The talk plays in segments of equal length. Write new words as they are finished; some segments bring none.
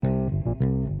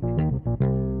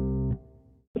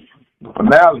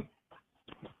Finale.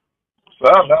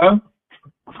 What's up, man?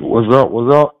 What's up?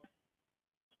 What's up?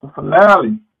 The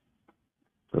finale.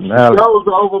 Finale. The show's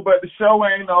over, but the show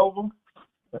ain't over.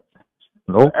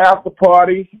 Nope. After the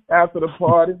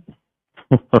party.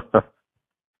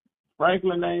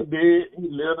 Franklin ain't dead. He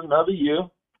lived another year.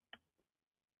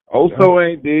 Oso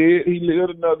ain't dead. He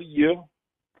lived another year.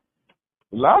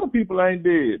 A lot of people ain't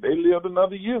dead. They lived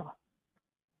another year.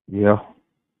 Yeah.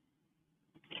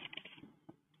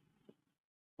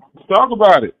 Let's talk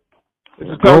about it. It's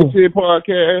a Coach Ted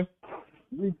Podcast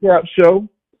recap show.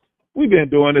 We've been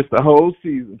doing this the whole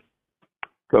season.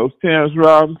 Coach Terrence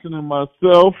Robinson and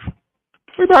myself.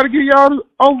 We about to give y'all the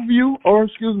overview,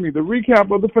 the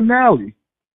recap of the finale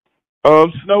of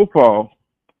Snowfall,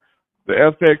 the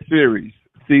FX series,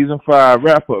 season 5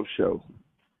 wrap-up show.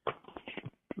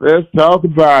 Let's talk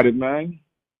about it, man.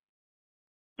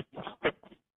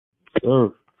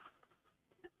 Sure.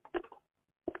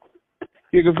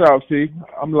 Kick us off, T.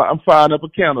 I'm firing up a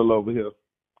candle over here.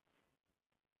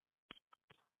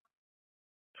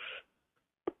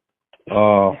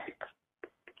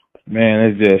 Man,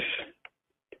 it's just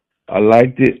I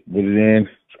liked it, but then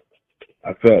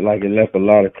I felt like it left a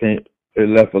lot of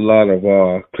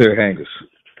clear hangers.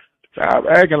 Stop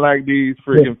acting like these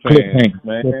freaking fans,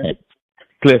 man.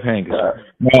 Cliffhangers.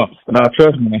 No,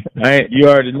 trust me. You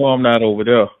already know I'm not over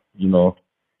there. You know,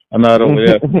 I'm not over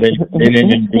there. They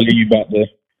didn't believe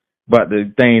about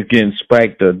the things getting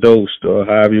spiked or dosed or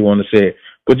however you want to say it.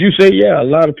 But you say, yeah, a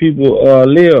lot of people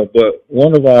live, but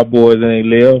one of our boys ain't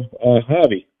live.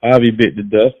 Javi. Javi bit the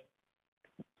dust.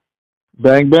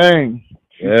 Bang, bang.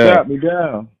 She Yeah. shot me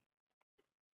down.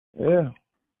 Yeah.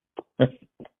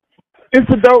 It's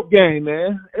a dope game,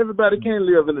 man. Everybody can't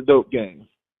live in a dope game.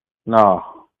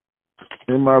 No.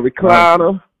 In my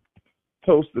recliner,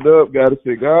 toasted up, got a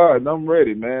cigar, and I'm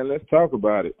ready, man. Let's talk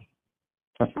about it.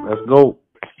 Let's go.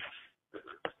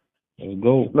 Let's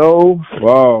go. No.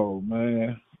 Wow,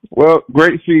 man. Well,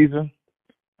 great season.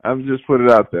 I'm just put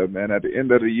it out there, man. At the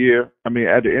end of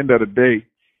the day,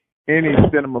 any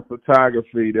cinema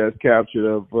photography that's captured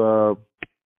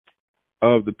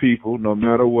of the people, no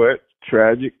matter what,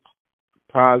 tragic,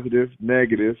 positive,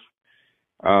 negative,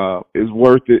 is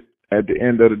worth it at the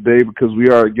end of the day because we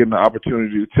are getting the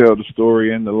opportunity to tell the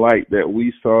story in the light that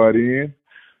we saw it in,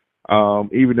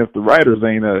 even if the writers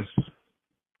ain't us.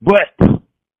 But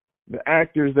the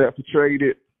actors that portrayed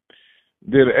it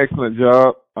did an excellent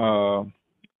job.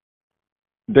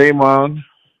 Damon,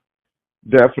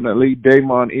 definitely.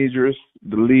 Damon Idris,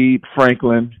 the lead.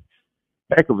 Franklin,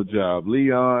 heck of a job.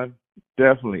 Leon,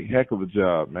 definitely, heck of a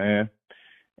job, man.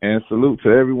 And salute to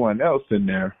everyone else in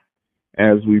there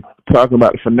as we talk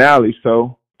about the finale.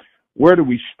 So, where do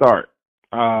we start?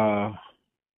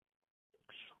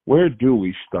 Where do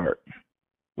we start?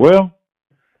 Well,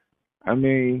 I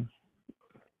mean,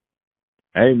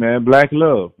 hey, man, Black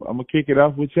Love. I'm going to kick it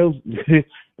off with your the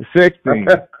sex scene.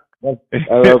 I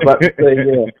was about to say,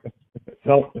 yeah.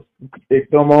 They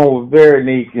come on with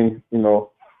Veronique and,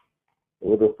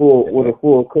 with a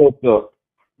full close up,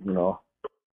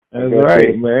 That's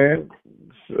right, man.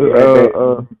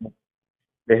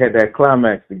 They had that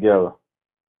climax together.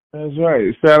 That's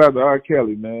right. Shout out to R.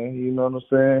 Kelly, man. You know what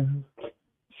I'm saying?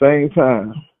 Same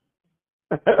time.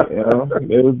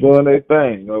 They was doing their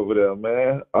thing over there,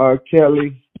 man. R.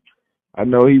 Kelly, I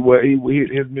know his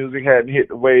music hadn't hit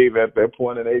the wave at that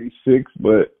point in '86,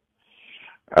 but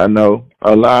I know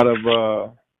a lot of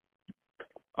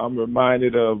I'm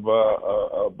reminded of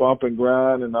Bump and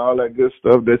Grind and all that good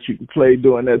stuff that you could play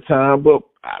during that time. But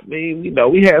I mean,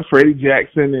 we had Freddie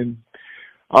Jackson and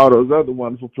all those other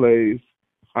wonderful plays.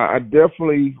 I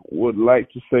definitely would like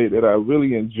to say that I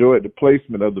really enjoyed the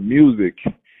placement of the music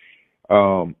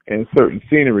and certain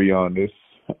scenery on this.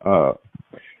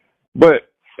 But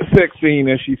sex scene,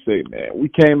 as she said, man, we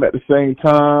came at the same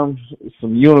time,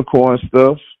 some unicorn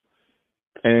stuff,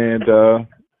 and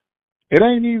it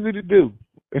ain't easy to do.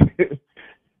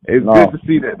 It's good to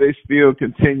see that they still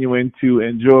continuing to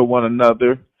enjoy one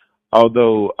another,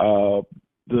 although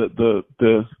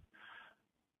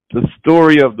the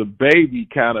story of the baby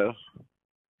kind of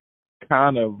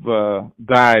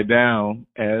died down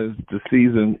as the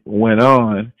season went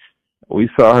on. We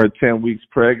saw her 10 weeks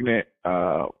pregnant.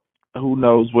 Who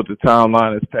knows what the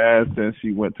timeline has passed since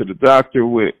she went to the doctor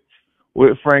with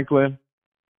Franklin.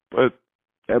 But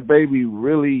that baby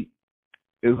really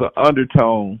is an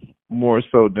undertone more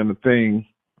so than a thing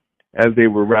as they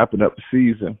were wrapping up the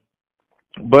season.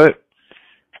 But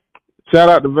shout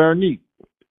out to Veronique.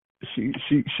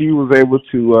 She was able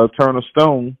to turn a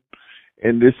stone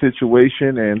in this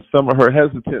situation, and some of her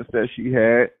hesitance that she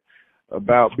had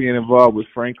about being involved with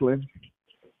Franklin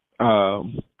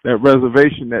that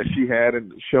reservation that she had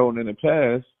shown in the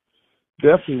past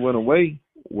definitely went away,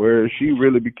 where she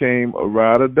really became a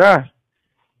ride or die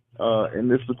in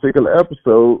this particular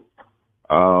episode,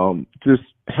 just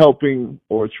helping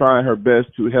or trying her best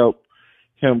to help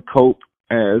him cope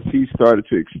as he started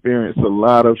to experience a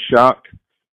lot of shock,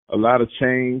 a lot of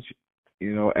change,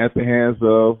 at the hands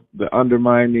of the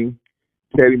undermining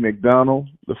Teddy McDonald,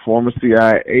 the former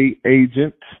CIA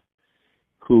agent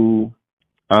who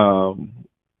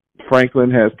Franklin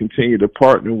has continued to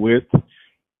partner with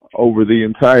over the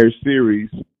entire series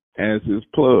as his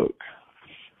plug.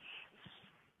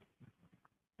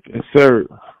 Yes, sir.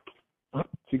 What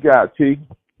you got, T?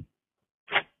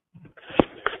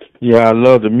 Yeah, I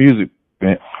love the music,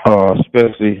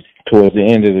 especially towards the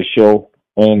end of the show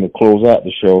and to close out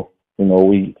the show.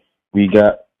 We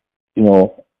got, I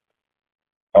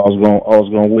was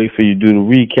gonna wait for you to do the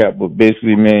recap, but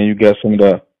basically, man, you got some of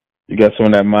that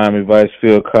Miami Vice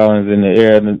Phil Collins in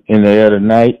the air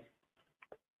tonight.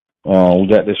 We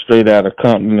got the Straight Outta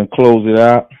Compton to close it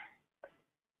out.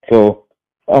 So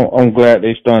I'm glad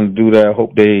they starting to do that. I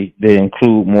hope they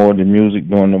include more of the music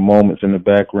during the moments in the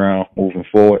background moving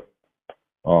forward.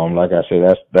 Like I said,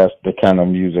 that's the kind of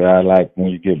music I like when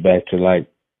you get back to like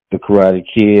the Karate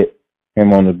Kid,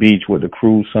 him on the beach with the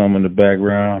crew, some in the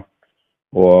background,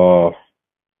 or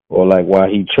like while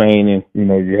he training,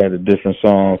 you had the different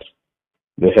songs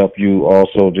to help you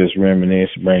also just reminisce,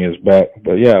 bring us back.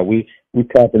 But yeah, we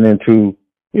tapping into,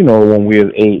 when we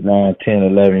was 8, 9, 10,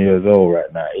 11 years old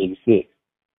right now, 86.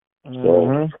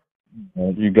 So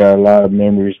you got a lot of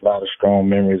memories, a lot of strong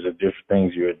memories of different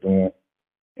things you were doing,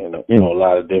 and a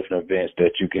lot of different events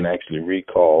that you can actually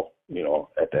recall,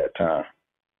 at that time.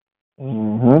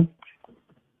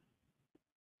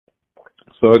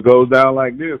 So it goes down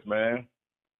like this, man.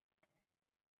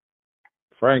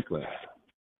 Franklin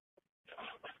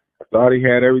thought he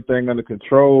had everything under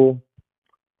control,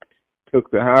 took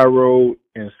the high road,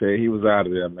 and said he was out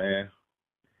of there, man.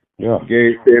 Yeah.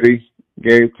 Gave Teddy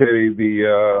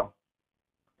the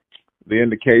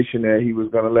indication that he was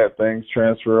going to let things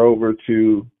transfer over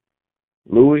to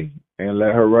Louie and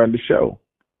let her run the show.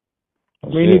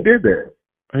 He did that.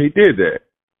 He did that.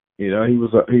 He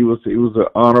was an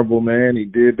honorable man. He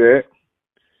did that.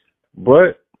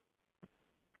 But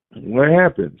what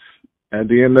happens at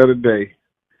the end of the day?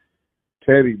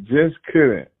 Teddy just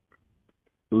couldn't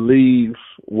leave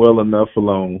well enough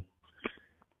alone.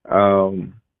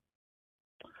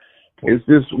 It's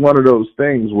just one of those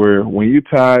things where when you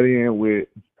tied in with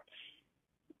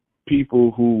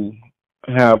people who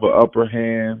have an upper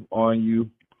hand on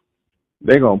you,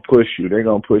 they're going to push you. They're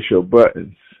going to push your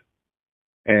buttons.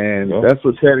 And that's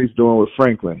what Teddy's doing with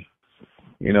Franklin.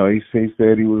 He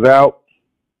said he was out.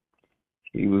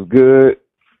 He was good.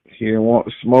 He didn't want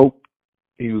to smoke.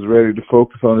 He was ready to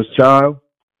focus on his child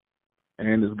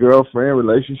and his girlfriend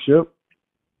relationship.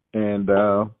 And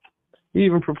he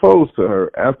even proposed to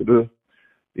her after the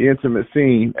intimate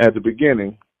scene at the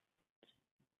beginning.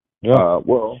 Yeah.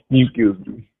 Excuse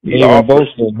me. They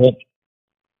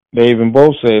even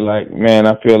both say, like, man,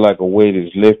 I feel like a weight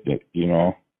is lifted,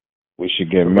 we should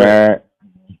get married.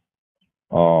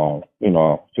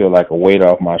 Feel like a weight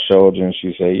off my shoulder. And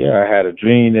she said, yeah, I had a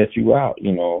dream that you out,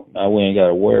 now we ain't got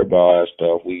to worry about all that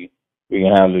stuff. We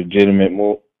can have legitimate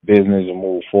business and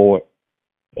move forward.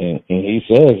 And he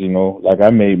says, like, I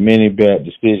made many bad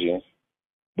decisions,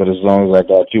 but as long as I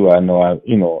got you, I know I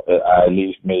at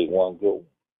least made one good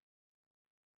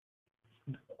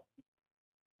one.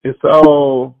 It's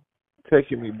all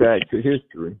taking me back to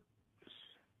history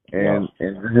and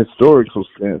the historical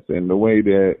sense and the way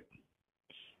that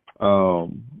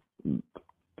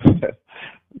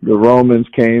the Romans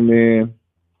came in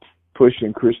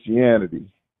pushing Christianity.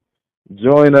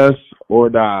 Join us or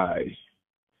die.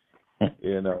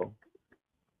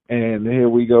 And here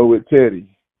we go with Teddy.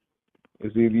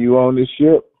 It's either you on this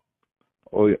ship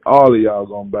or all of y'all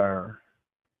gonna burn.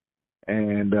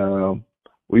 And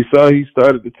we saw he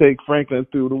started to take Franklin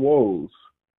through the woes.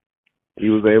 He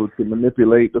was able to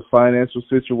manipulate the financial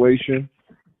situation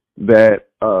that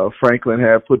Franklin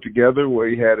had put together, where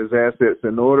he had his assets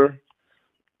in order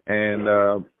and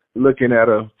looking at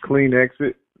a clean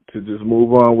exit to just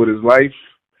move on with his life.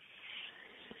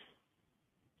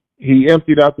 He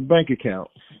emptied out the bank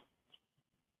accounts.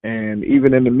 And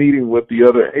even in the meeting with the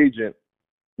other agent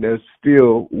that's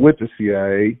still with the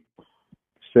CIA,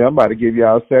 said, I'm about to give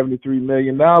y'all $73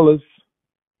 million,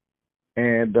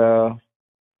 and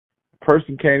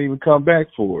person can't even come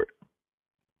back for it.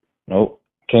 Nope.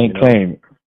 Can't claim it.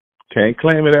 Can't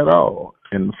claim it at all.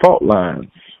 And the fault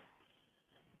lines.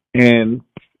 And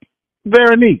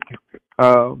very neat.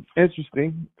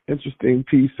 Interesting. interesting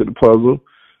piece to the puzzle.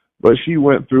 But she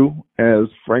went through, as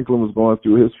Franklin was going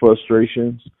through his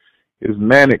frustrations, his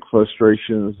manic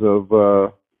frustrations of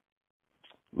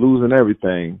losing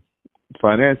everything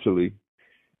financially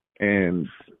and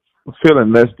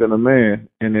feeling less than a man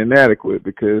and inadequate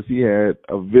because he had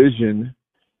a vision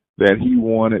that he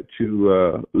wanted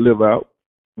to live out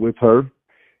with her,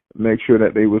 make sure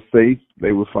that they were safe,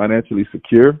 they were financially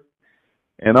secure,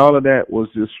 and all of that was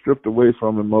just stripped away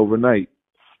from him overnight.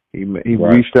 He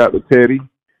Right. reached out to Teddy,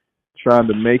 trying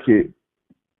to make it,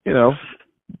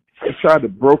 tried to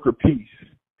broker peace,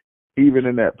 even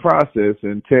in that process,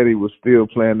 and Teddy was still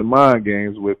playing the mind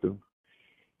games with him.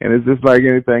 And it's just like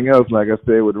anything else, like I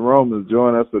said, with the Romans,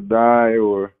 join us or die,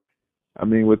 or,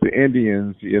 with the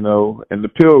Indians, and the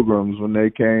Pilgrims when they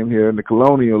came here, and the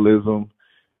colonialism,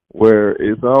 where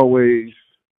it's always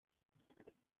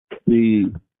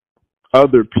the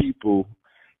other people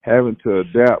having to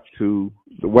adapt to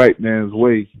the white man's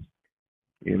way,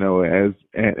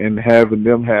 and having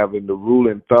the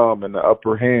ruling thumb and the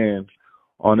upper hand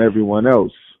on everyone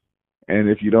else. And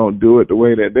if you don't do it the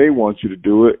way that they want you to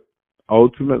do it,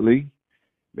 ultimately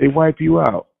they wipe you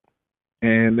out.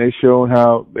 And they showed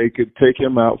how they could take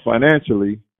him out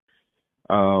financially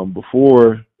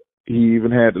before he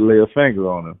even had to lay a finger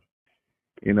on him.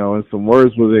 And some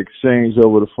words was exchanged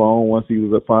over the phone once he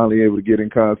was finally able to get in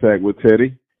contact with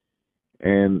Teddy,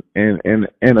 and in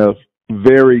a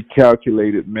very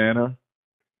calculated manner.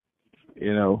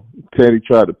 Teddy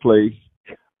tried to play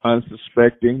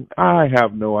unsuspecting. I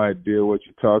have no idea what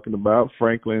you're talking about.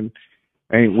 Franklin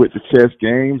ain't with the chess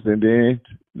games, and then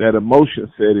that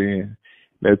emotion set in.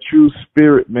 That true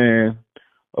spirit man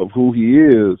of who he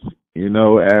is,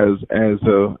 as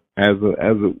a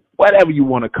whatever you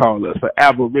want to call us, an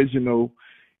Aboriginal,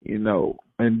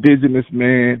 indigenous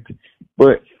man.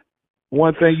 But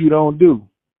one thing you don't do,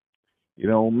 you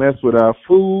don't mess with our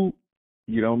food,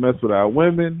 you don't mess with our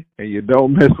women, and you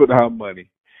don't mess with our money.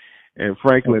 And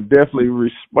Franklin definitely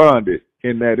responded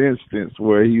in that instance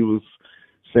where he was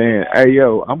saying, hey,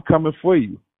 yo, I'm coming for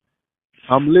you.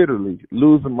 I'm literally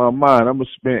losing my mind. I'm going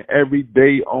to spend every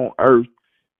day on earth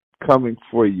coming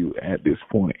for you at this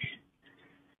point.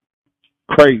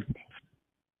 Crazy.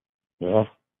 Yeah.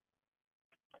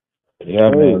 Yeah,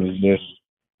 man. It's just,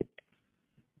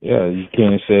 you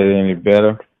can't say it any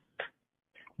better.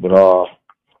 But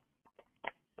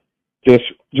just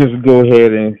go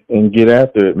ahead and get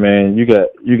after it, man. You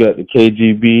got the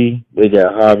KGB. They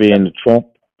got Harvey and the Trump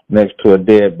next to a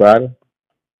dead body.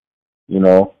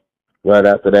 Right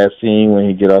after that scene when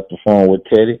he get off the phone with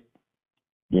Teddy,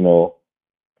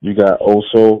 you got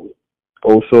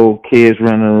also kids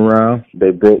running around.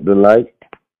 They broke the light,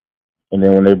 and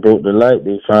then when they broke the light,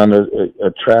 they found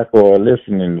a tracker or a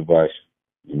listening device.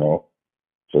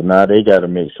 So now they got to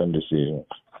make some decisions.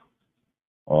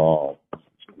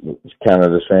 It's kind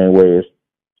of the same way as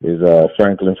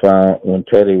Franklin found when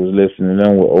Teddy was listening to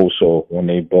them with Oso when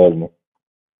they bugged him.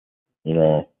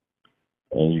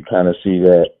 And you kind of see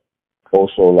that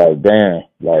Oso like, damn,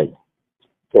 like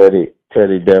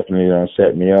Teddy definitely done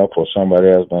set me up, or somebody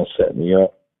else done set me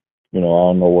up. I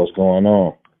don't know what's going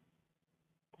on.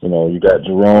 You got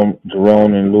Jerome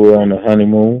and Louis on the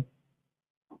honeymoon,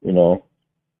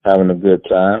 having a good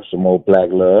time, some more black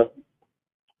love.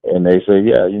 And they say,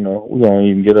 yeah, we're going to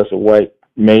even get us a white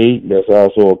maid that's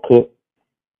also a cook.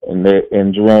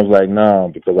 And Jerome's like, nah,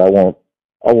 because I want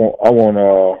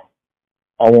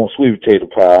sweet potato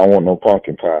pie. I want no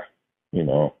pumpkin pie,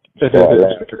 So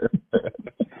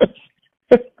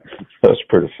that's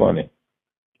pretty funny.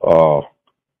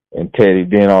 And Teddy,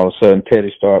 then all of a sudden,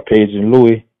 Teddy started paging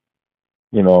Louis,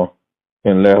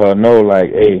 and let her know,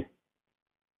 like, hey,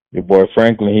 your boy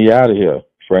Franklin, he out of here.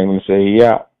 Franklin said he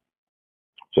out.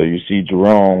 So you see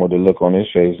Jerome with a look on his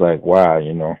face like, wow,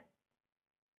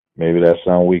 maybe that's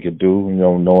something we could do,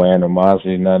 no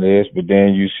animosity, none of this. But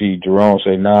then you see Jerome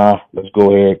say, nah, let's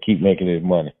go ahead, keep making his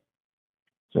money.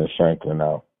 Since Franklin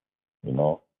out, Then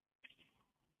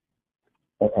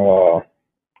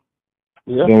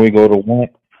we go to one,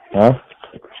 huh?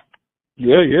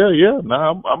 Yeah.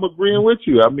 Now I'm agreeing with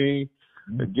you.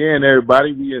 Again,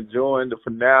 everybody, we enjoying the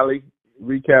finale,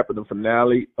 recapping the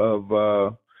finale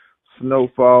of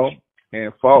Snowfall,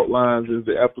 and Fault Lines is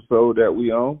the episode that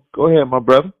we own. Go ahead, my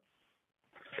brother.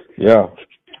 Yeah.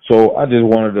 So I just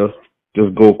wanted to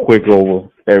just go quick over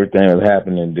everything that's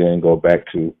happened and then go back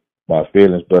to my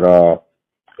feelings. But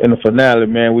in the finale,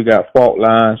 man, we got Fault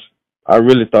Lines. I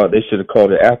really thought they should have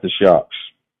called it Aftershocks.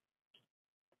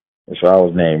 That's what I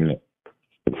was naming it.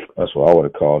 That's what I would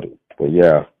have called it. But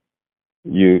yeah,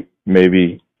 you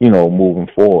maybe moving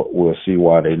forward, we'll see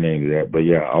why they named that. But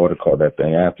yeah, I would have called that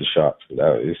thing aftershocks.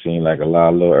 It seemed like a lot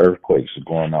of little earthquakes are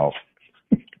going off.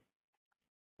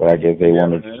 But I guess they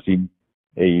wanted to see,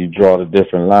 hey, you draw the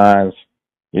different lines,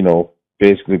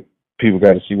 basically people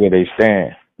got to see where they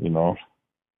stand,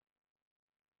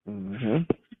 Mhm.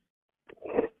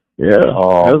 Yeah,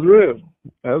 that's real.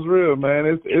 That's real,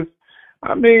 man.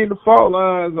 I mean, the fault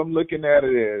lines, I'm looking at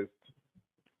it as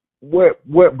what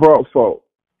brought fault,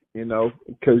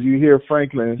 because you hear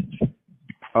Franklin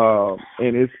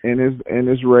in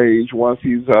his rage once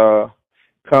he's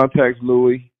contacts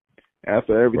Louis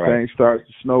after everything starts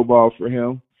to snowball for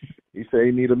him. He say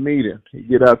he need a meeting. He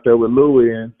get out there with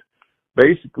Louis and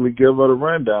basically give her the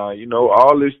rundown.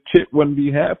 All this shit wouldn't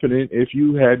be happening if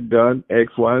you had done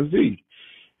X, Y, and Z.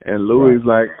 And Louis is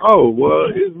like, oh, well,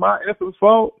 it's my effing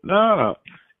fault? Nah,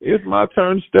 it's my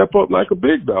turn to step up like a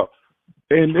big dog.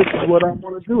 And this is what I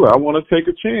want to do. I want to take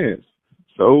a chance.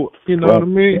 So, you know what I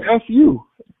mean? F you.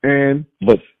 And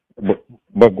but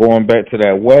going back to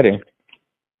that wedding,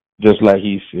 just like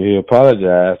he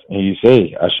apologized and he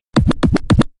say, I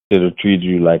should have treated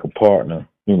you like a partner,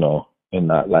 and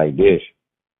not like this.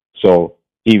 So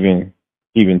even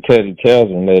Teddy tells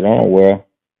him later on, well,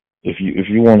 if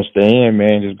you want to stay in,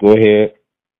 man, just go ahead.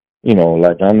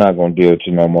 Like I'm not gonna deal with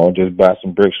you no more. Just buy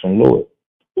some bricks from Louis.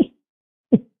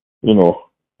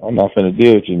 I'm not finna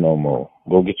deal with you no more.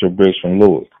 Go get your bricks from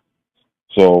Louis.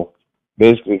 So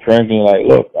basically, Franklin like,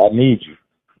 look, I need you.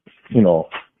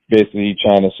 Basically he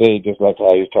trying to say, just like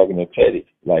how he was talking to Teddy,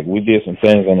 like we did some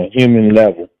things on a human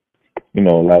level.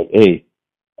 Like, hey,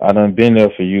 I done been there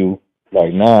for you.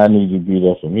 Like, now I need you to be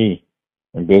there for me.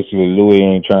 And basically Louis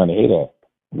ain't trying to hear that.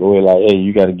 Louis like, hey,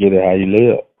 you got to get it how you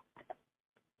live.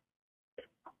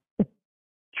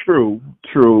 True,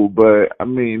 but I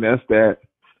mean that's that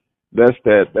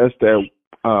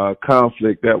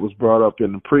conflict that was brought up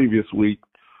in the previous week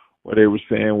where they were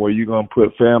saying, well, you're gonna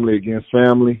put family against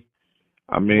family.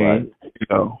 I mean,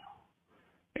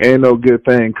 ain't no good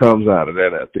thing comes out of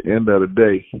that at the end of the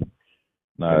day.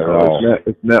 Not at all.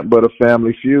 It's nothing but a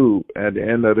family feud at the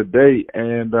end of the day,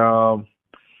 and I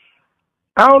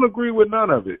don't agree with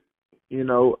none of it. I'm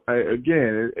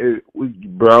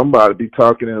about to be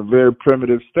talking in a very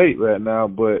primitive state right now,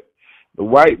 but the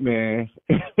white man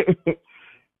is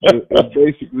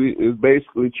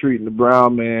basically treating the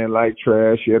brown man like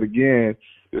trash yet again,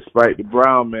 despite the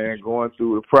brown man going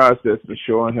through the process and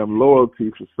showing him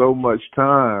loyalty for so much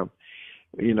time,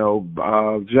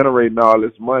 generating all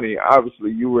this money.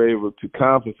 Obviously, you were able to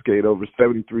confiscate over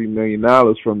 $73 million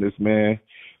from this man.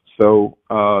 So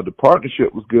the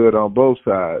partnership was good on both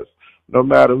sides. No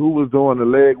matter who was doing the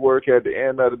leg work at the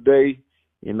end of the day,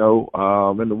 in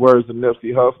the words of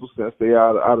Nipsey Hussle, since they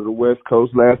out of the West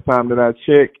Coast, last time that I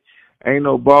checked, ain't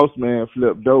no boss man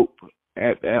flip dope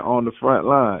on the front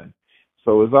line.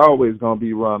 So it's always going to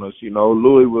be runners.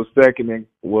 Louis was second and,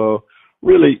 well,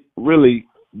 really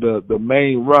the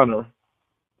main runner,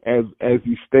 as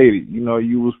you stated. You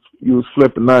was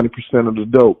flipping 90% of the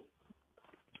dope.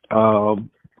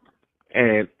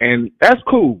 And that's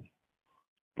cool.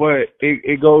 But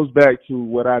it goes back to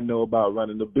what I know about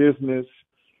running the business.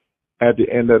 At the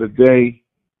end of the day,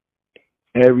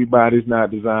 everybody's not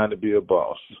designed to be a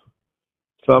boss.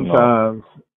 Sometimes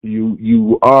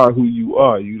you are who you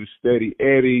are. You the steady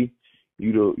Eddie.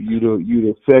 You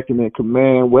the second in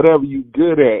command. Whatever you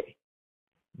good at,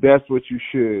 that's what you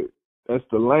should. That's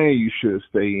the lane you should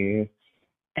stay in,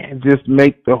 and just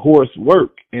make the horse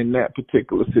work in that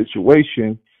particular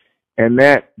situation. And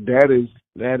that is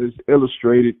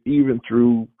illustrated even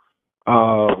through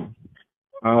a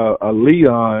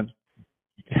Leon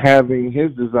having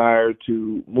his desire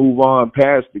to move on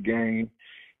past the game.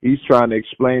 He's trying to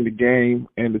explain the game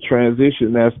and the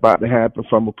transition that's about to happen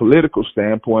from a political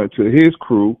standpoint to his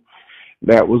crew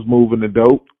that was moving the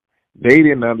dope. They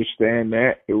didn't understand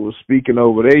that. It was speaking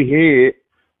over their head.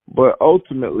 But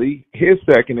ultimately, his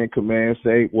second in command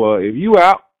say, well, if you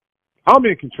out, I'm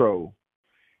in control.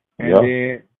 And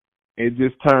then it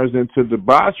just turns into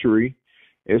debauchery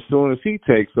as soon as he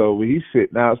takes over. He's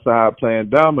sitting outside playing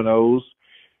dominoes,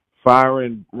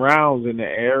 firing rounds in the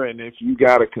air, and if you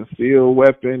got a concealed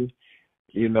weapon,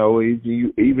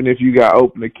 even if you got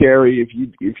open to carry, if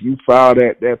you file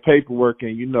that paperwork,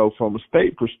 and from a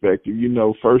state perspective,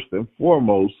 first and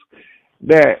foremost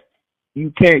that you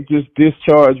can't just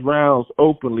discharge rounds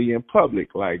openly in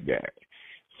public like that.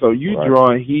 So you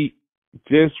drawing heat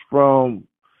just from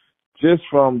the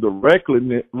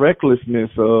recklessness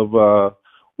of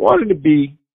wanting to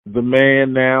be the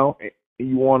man now.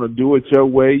 You want to do it your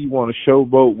way. You want to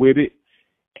showboat with it.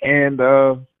 And,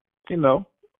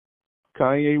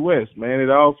 Kanye West, man, it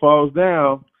all falls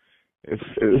down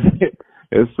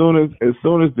As soon as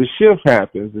the shift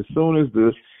happens, as soon as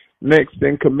the next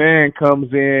in command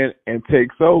comes in and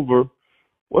takes over,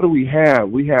 what do we have?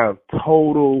 We have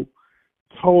total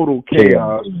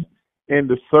chaos in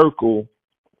the circle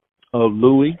of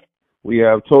Louis. We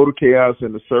have total chaos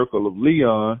in the circle of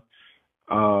Leon.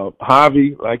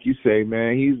 Javi, like you say,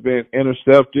 man, he's been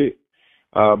intercepted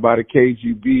by the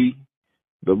KGB.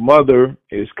 The mother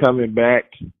is coming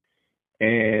back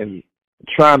and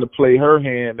trying to play her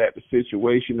hand at the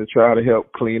situation to try to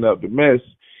help clean up the mess.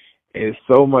 It's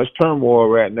so much turmoil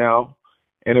right now,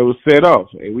 and it was set off.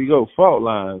 And we go fault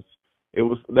lines. It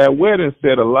was that wedding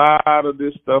set a lot of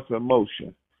this stuff in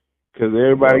motion because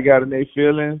everybody got in their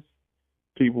feelings.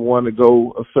 People want to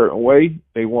go a certain way.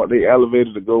 They want their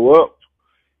elevator to go up,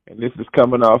 and this is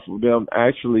coming off of them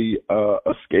actually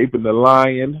escaping the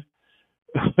lion.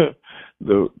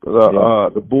 The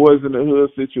boys in the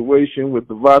hood situation with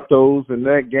the Vatos and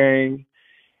that gang,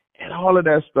 and all of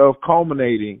that stuff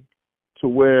culminating to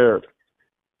where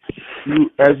you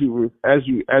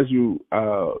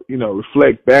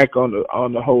reflect back on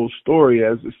the whole story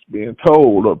as it's being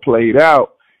told or played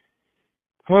out.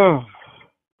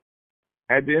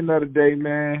 At the end of the day,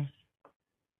 man,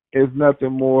 it's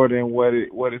nothing more than what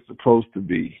it's supposed to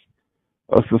be.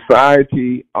 A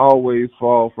society always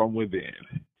falls from within.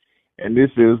 And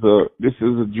this is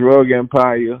a drug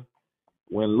empire.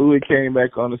 When Louis came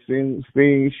back on the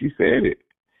scene, she said it.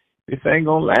 This ain't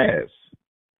gonna last.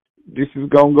 This is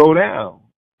gonna go down.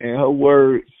 And her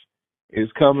words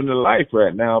is coming to life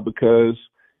right now because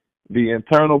the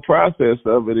internal process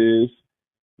of it is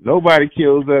nobody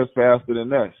kills us faster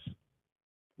than us.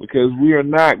 Because we are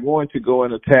not going to go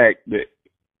and attack the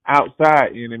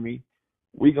outside enemy.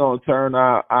 We're gonna turn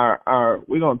on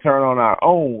our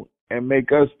own and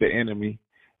make us the enemy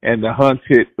and the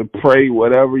hunted, the prey,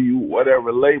 whatever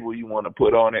label you want to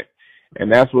put on it.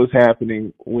 And that's what's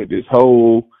happening with this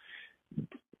whole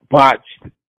botched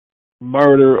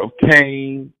murder of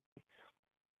Cain,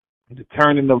 the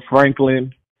turning of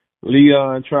Franklin,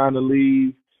 Leon trying to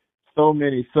leave. So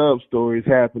many sub-stories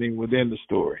happening within the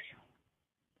story.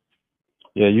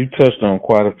 Yeah, you touched on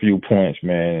quite a few points,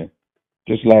 man.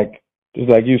 Just like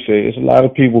you say, it's a lot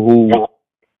of people who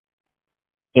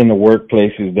in the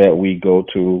workplaces that we go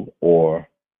to or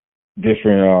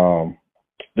different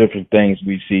things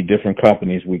we see, different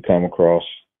companies we come across,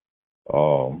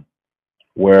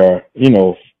 where, they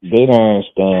don't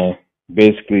understand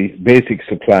basic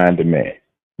supply and demand.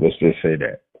 Let's just say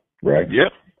that, right?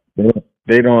 Yep.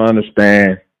 They don't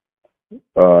understand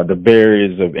the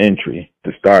barriers of entry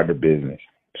to start the business.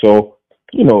 So,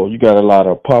 you got a lot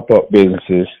of pop-up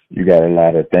businesses. You got a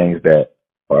lot of things that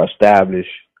are established.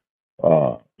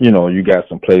 You got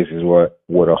some places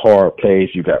with a hard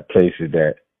place. You got places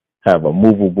that have a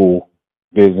movable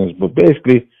business. But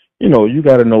basically, you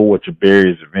got to know what your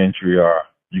barriers of entry are.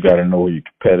 You got to know who your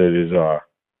competitors are.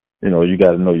 You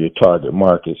got to know your target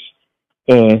markets.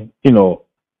 And,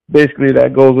 basically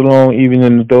that goes along even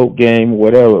in the dope game,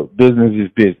 whatever. Business is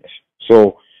business.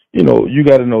 So, you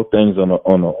got to know things on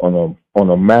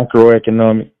a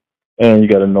macroeconomic, and you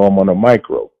got to know them on a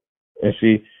micro. And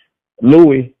see,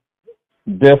 Louis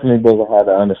definitely doesn't have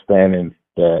the understanding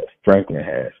that Franklin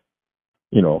has.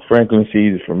 Franklin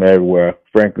sees it from everywhere.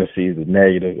 Franklin sees the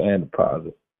negative and the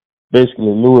positive. Basically,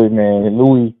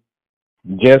 Louis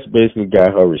just basically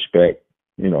got her respect.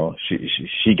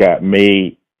 She got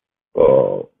made,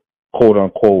 quote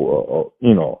unquote,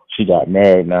 she got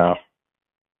married now.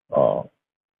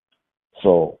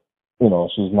 So,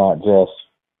 she's not just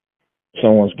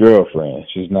someone's girlfriend.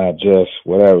 She's not just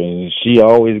whatever. And she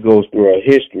always goes through her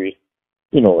history,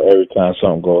 every time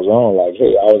something goes on. Like,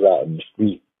 hey, I was out in the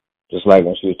street, just like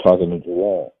when she was talking to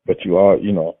Jerome. But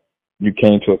you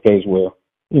came to a place where,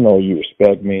 you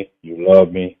respect me, you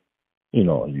love me,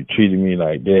 you treated me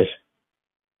like this.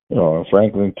 And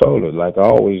Franklin told her, like, I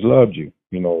always loved you.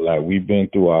 Like, we've been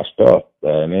through our stuff.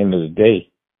 But at the end of the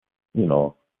day,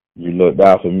 you looked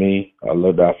out for me, I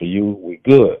looked out for you, we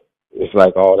good. It's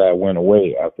like all that went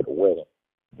away after the wedding,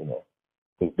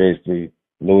 Because basically,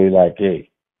 Louis like, hey,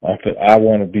 I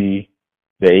want to be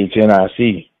the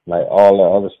HNIC. Like, all the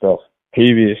other stuff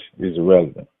previous is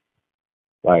irrelevant.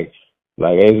 Like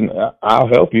I'll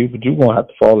help you, but you're going to have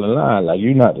to fall in line. Like,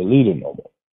 you're not the leader no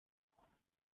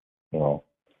more.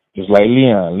 Just like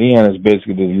Leon. Leon is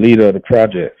basically the leader of the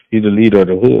project. He's the leader of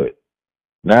the hood.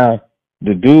 Now,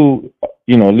 the dude,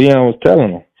 Leon was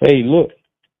telling him, hey, look,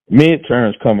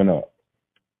 midterms coming up.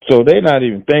 So they're not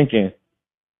even thinking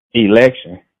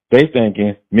election. They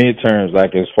thinking midterms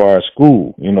like as far as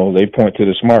school. They point to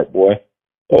the smart boy.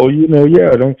 Oh,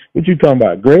 what you talking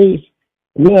about, grades?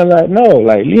 Leon, like, no,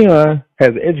 like, Leon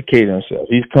has educated himself.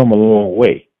 He's come a long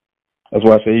way. That's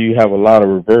why I say you have a lot of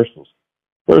reversals.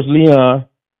 First, Leon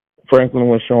Franklin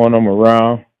was showing him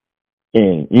around,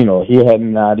 and, you know, he had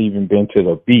not even been to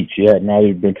the beach. He had not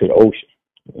even been to the ocean.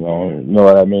 You know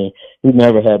what I mean? He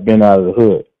never had been out of the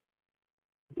hood.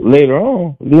 Later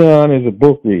on, Leon is a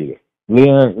book reader.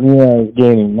 Leon is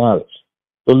gaining knowledge.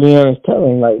 So Leon is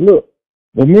telling him, like, look,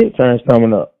 the midterm's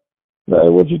coming up. Like,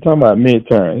 what you talking about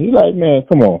midterm? He's like, man,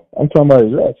 come on. I'm talking about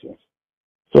elections.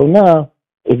 So now,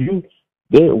 if you,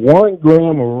 there, 1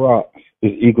 gram of rocks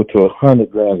is equal to 100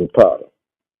 grams of powder.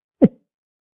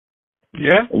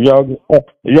 Yeah. If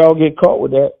y'all get caught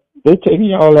with that, they taking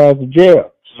y'all out to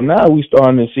jail. So now we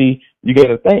starting to see, you got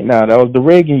to think now, that was the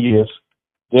Reagan years.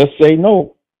 Just say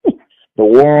no. The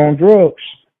war on drugs.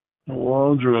 The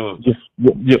war on drugs.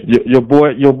 Your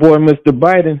boy, Mr.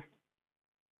 Biden,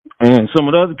 and some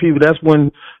of the other people, that's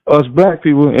when us black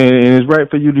people, and it's right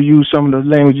for you to use some of the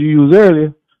language you used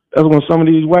earlier, that's when some of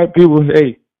these white people,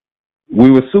 hey,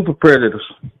 we were super predators.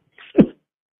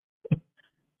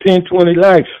 10, 20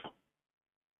 lives.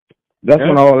 That's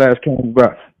when all that came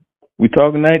about. We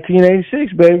talking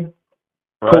 1986, baby.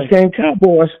 Right. Cocaine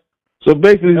Cowboys. So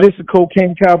basically, this is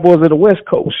Cocaine Cowboys of the West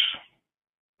Coast.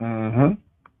 Mm-hmm.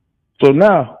 So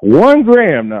now, 1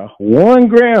 gram,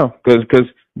 because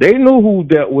they knew who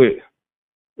dealt with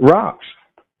rocks.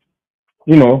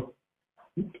 You know,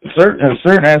 a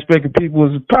certain aspect of people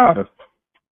was powder.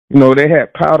 You know, they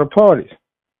had powder parties.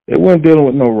 They weren't dealing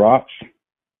with no rocks.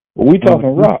 But we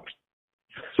talking rocks.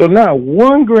 So now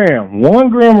 1 gram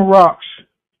of rocks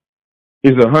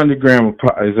is 100 grams of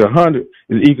powder.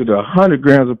 Is equal to 100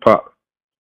 grams of powder.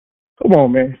 Come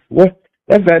on, man. What?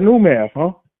 That's that new math,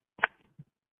 huh?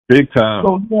 Big time.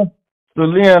 So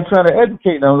Leon trying to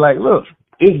educate them, like, look,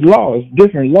 it's law. It's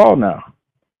different law now.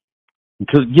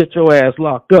 To get your ass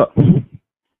locked up.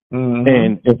 Mm-hmm.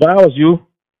 And if I was you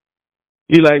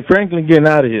like, Franklin getting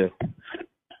out of here.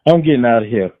 I'm getting out of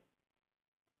here.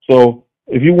 So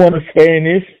if you want to stay in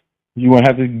this, you want to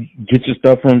have to get your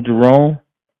stuff from Jerome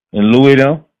and Louis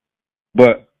them.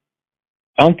 But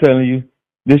I'm telling you,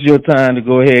 this is your time to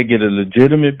go ahead and get a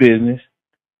legitimate business,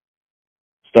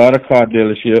 start a car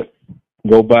dealership,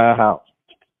 go buy a house.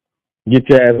 Get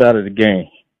your ass out of the game.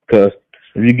 Because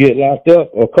if you get locked up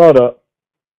or caught up,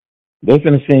 they're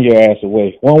going to send your ass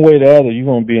away. One way or the other, you're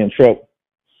going to be in trouble.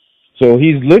 So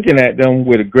he's looking at them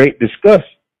with a great disgust.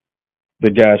 The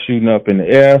guys shooting up in the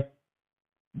air.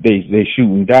 They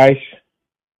shooting dice.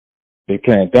 They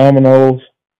playing dominoes.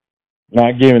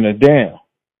 Not giving a damn.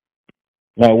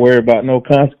 Not worried about no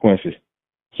consequences.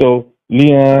 So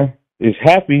Leon is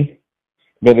happy,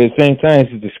 but at the same time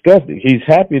he's disgusted. He's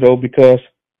happy though because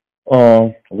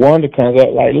Wanda comes up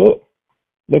like, look,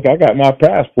 I got my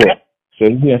passport. So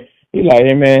he's like,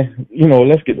 hey man, you know,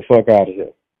 let's get the fuck out of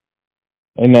here.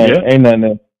 Ain't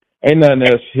nothing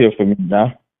else here for me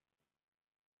now.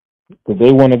 Because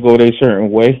they want to go their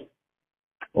certain way.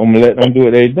 I'm going to let them do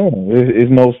what they're doing. There's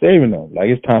no saving them. Like,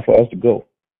 it's time for us to go.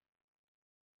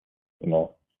 You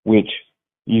know, which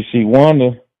you see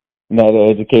Wanda not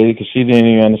educated because she didn't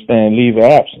even understand leave of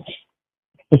absence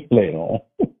later on.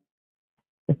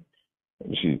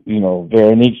 She, you know,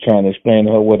 Veronique's trying to explain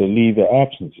to her what a leave of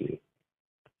absence is.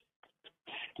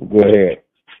 So go ahead.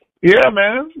 Yeah,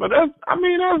 man, but that's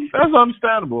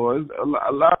understandable. It's a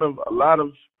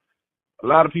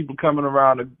lot of people coming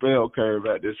around the bell curve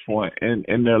at this point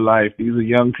in their life. These are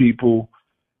young people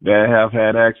that have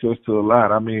had access to a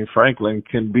lot. I mean, Franklin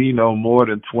can be no more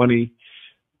than 20,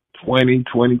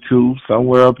 22,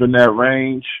 somewhere up in that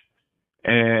range.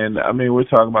 And, I mean, we're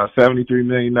talking about $73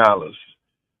 million.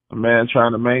 A man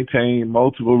trying to maintain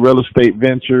multiple real estate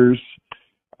ventures.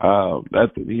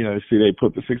 See, they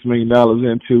put the $6 million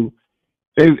into.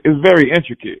 It's very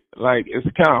intricate. Like, it's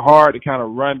kind of hard to kind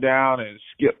of run down and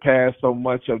skip past so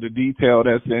much of the detail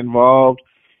that's involved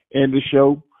in the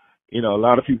show. You know, a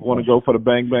lot of people want to go for the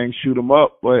bang, bang, shoot 'em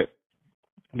up, but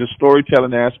the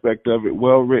storytelling aspect of it,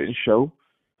 well-written show,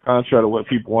 contrary to what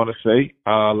people want to say.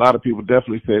 A lot of people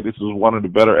definitely said this was one of the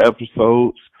better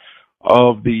episodes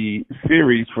of the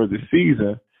series for the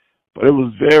season, but it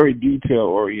was very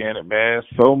detail-oriented, man.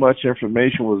 So much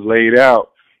information was laid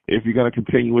out. If you're going to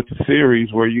continue with the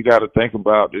series where you got to think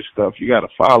about this stuff, you got to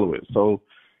follow it. So,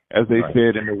 as they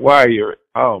said in The Wire,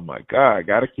 oh, my God,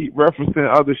 got to keep referencing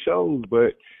other shows,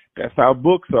 but that's how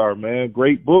books are, man.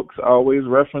 Great books always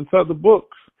reference other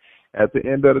books at the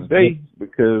end of the day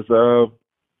because,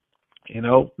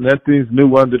 nothing's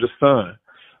new under the sun.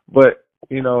 But,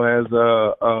 you know, as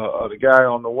the guy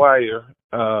on The Wire,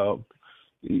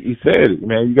 he said,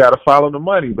 man, you got to follow the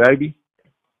money, baby.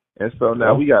 And so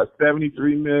now we got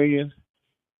 $73 million.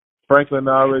 Franklin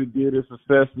already did his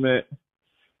assessment.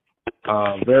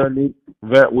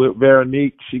 With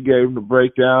Veronique, she gave him the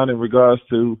breakdown in regards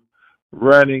to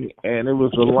running, and it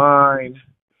was a line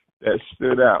that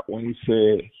stood out when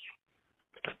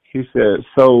he said,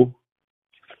 so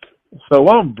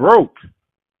I'm broke.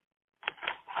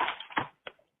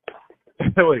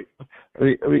 Wait,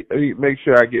 let me make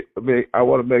sure I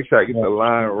want to make sure I get the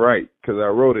line right because I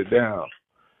wrote it down.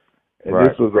 And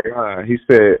This was a line. He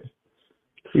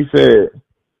said,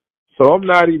 so I'm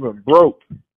not even broke.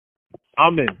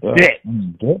 I'm in debt.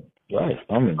 Right.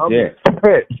 I'm in debt.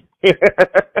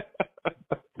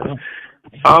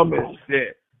 I'm in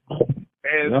debt.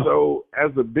 And so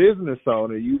as a business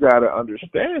owner, you got to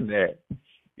understand that.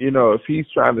 You know, if he's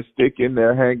trying to stick in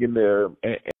there, hang in there,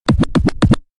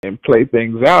 and play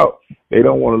things out, they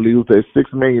don't want to lose their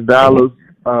 $6 million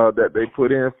that they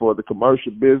put in for the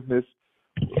commercial business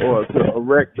or to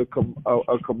erect a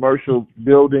commercial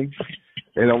building.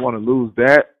 They don't want to lose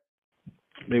that.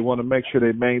 They want to make sure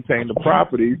they maintain the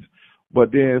properties.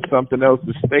 But then something else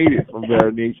is stated from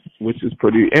Veronique, which is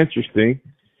pretty interesting,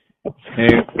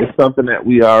 and it's something that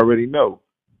we already know.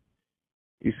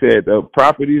 He said the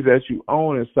properties that you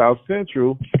own in South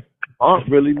Central aren't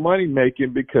really money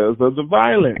making because of the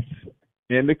violence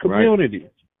in the community.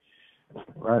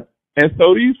 Right. And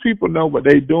so these people know what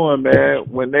they're doing, man.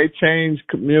 When they change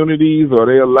communities or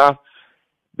they allow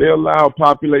a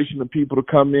population of people to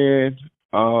come in,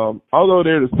 although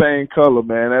they're the same color,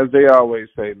 man, as they always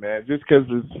say, man, just because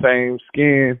it's the same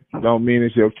skin don't mean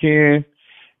it's your kin.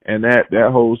 And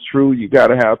that holds true. You got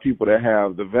to have people that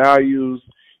have the values.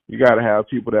 You got to have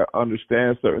people that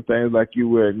understand certain things, like you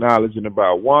were acknowledging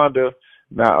about Wanda,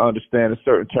 not understanding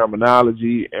certain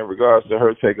terminology in regards to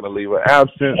her taking a leave of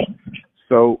absence.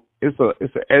 So it's an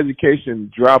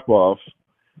education drop-off,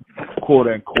 quote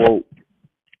unquote,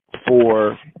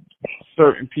 for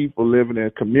certain people living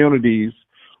in communities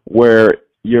where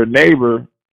your neighbor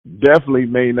definitely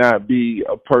may not be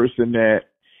a person that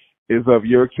is of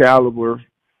your caliber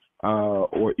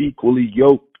or equally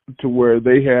yoked to where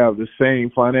they have the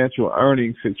same financial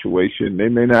earning situation. They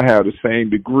may not have the same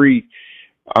degree.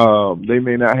 They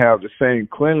may not have the same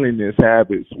cleanliness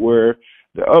habits, where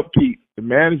the upkeep, the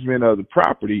management of the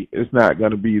property is not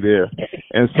going to be there.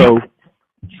 And so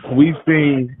we've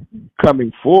seen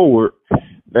coming forward,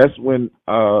 that's when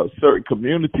certain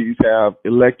communities have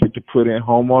elected to put in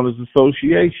homeowners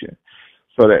association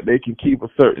so that they can keep a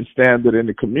certain standard in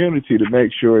the community to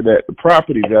make sure that the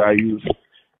property values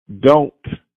don't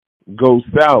go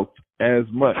south as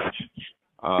much.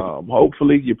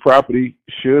 Hopefully your property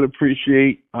should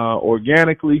appreciate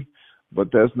organically,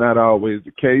 but that's not always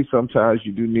the case. Sometimes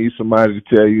you do need somebody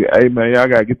to tell you, hey man, y'all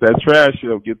gotta get that trash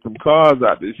up, get some cars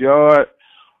out this yard,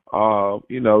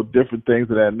 different things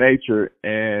of that nature.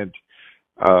 And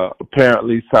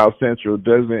apparently South Central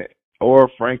doesn't, or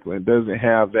Franklin doesn't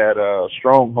have that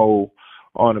stronghold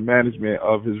on the management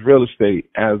of his real estate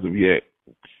as of yet.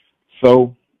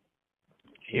 So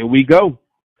here we go.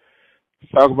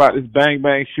 Let's talk about this bang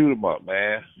bang shoot 'em up,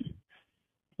 man.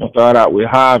 I'll start out with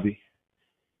Javi.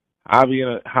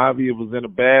 Javi was in a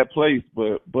bad place,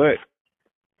 but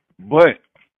was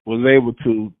able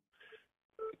to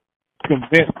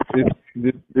convince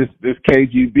this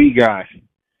KGB guy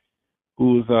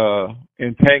who's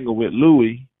entangled with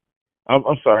Louis.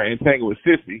 Entangled with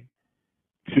Sissy,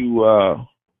 to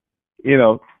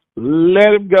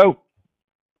let him go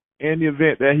in the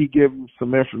event that he gives him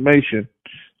some information,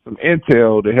 some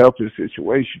intel to help his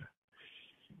situation.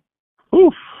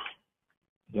 Oof.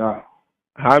 Yeah.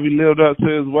 Javi lived up to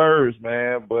his words,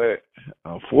 man, but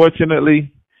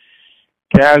unfortunately,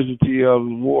 casualty of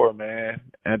the war, man.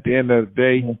 At the end of the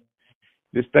day,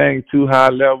 this thing too high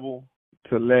level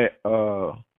to let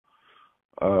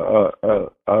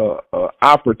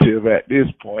operative at this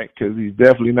point, because he's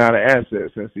definitely not an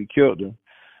asset since he killed him,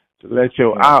 to let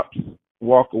your ops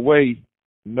walk away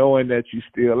knowing that you're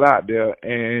still out there.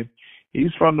 And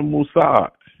he's from the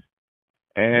Mossad,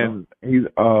 and he's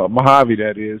Mojave,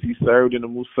 that is. He served in the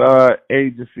Mossad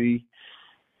agency.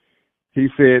 He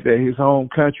said that his home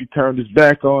country turned his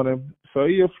back on him, so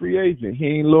he's a free agent. He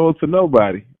ain't loyal to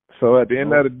nobody. So at the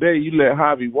end of the day, you let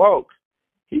Javi walk,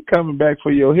 he coming back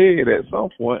for your head at some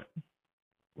point.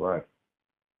 Right.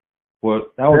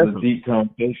 Well, that was a deep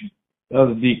conversation. That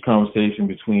was a deep conversation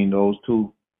between those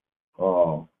two.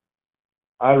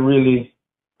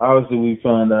 Obviously we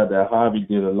found out that Javi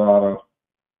did a lot of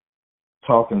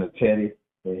talking to Teddy,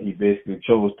 and he basically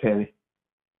chose Teddy.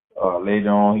 Later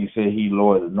on, he said he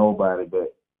loyal to nobody,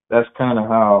 but that's kind of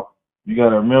how, you got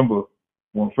to remember,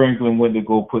 when Franklin went to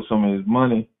go put some of his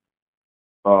money,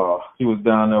 he was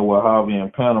down there with Javi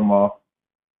in Panama,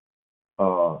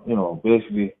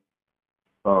 basically,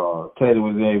 Teddy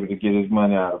was able to get his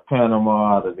money out of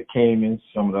Panama, out of the Caymans,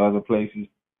 some of the other places,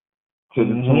 to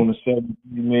the tune of $73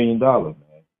 million, man.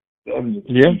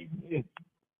 73 million.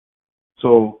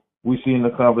 So we see in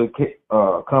the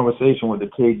conversation with the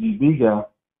KGB guy,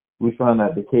 we found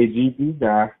out the KGB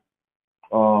guy,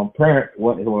 parent,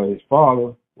 his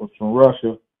father was from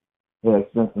Russia, had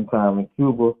spent some time in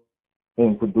Cuba,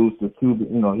 and produced a Cuban.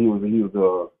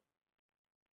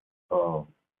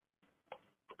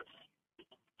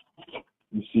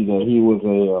 You see that he was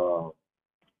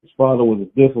his father was a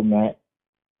diplomat,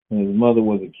 and his mother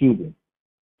was a Cuban.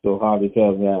 So Harvey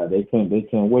tells me they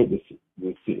couldn't wait to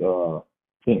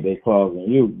think they claws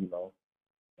in you,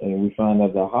 And we find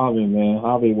out that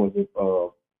Harvey was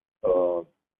a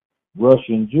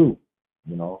Russian Jew,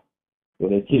 So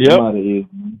they kicked him out of Israel.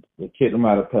 They kicked him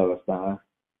out of Palestine,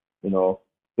 So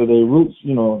their roots,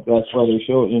 that's why they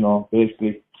showed,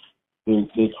 basically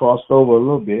they crossed over a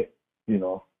little bit,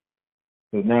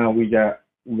 So now we got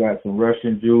some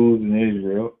Russian Jews in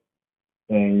Israel,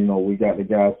 and we got the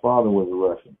guy's father was a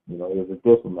Russian, he was a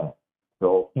diplomat.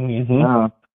 So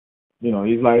now,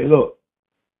 he's like, look,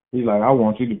 I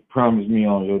want you to promise me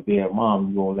on your dead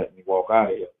mom you're gonna let me walk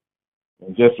out of here.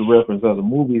 And just to reference other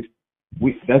movies,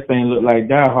 that thing looked like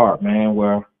Die Hard, man,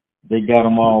 where they got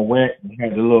them all wet and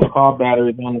had the little car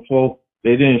batteries on the floor.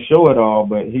 They didn't show it all,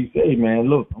 but he said, man,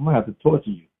 look, I'm gonna have to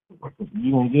torture you.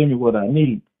 You're gonna give me what I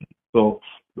need. So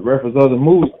the reference other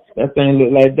movies, that thing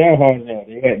looked like Die Hard now.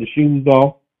 They had the shoes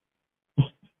off.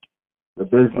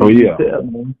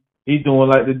 Man, he's doing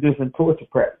like the different torture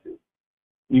practices.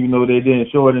 Even though they didn't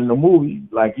show it in the movie,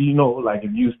 like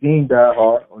if you've seen Die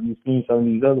Hard or you've seen some of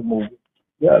these other movies,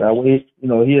 that way,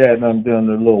 he had done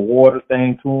the little water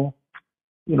thing to him.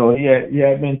 He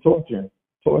had been torturing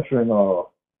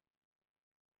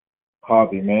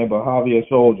Harvey, man. But Harvey a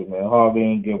soldier, man. Harvey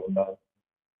ain't give him nothing.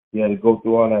 He had to go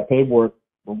through all that paperwork.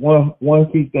 But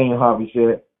one key thing Harvey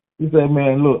said, he said,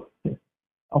 man, look,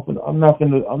 I'm not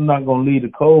gonna leave the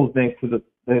codes next to the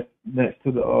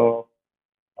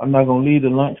I'm not gonna leave the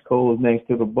lunch codes next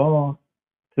to the bar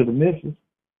to the missus.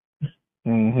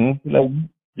 Like,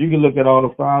 you can look at all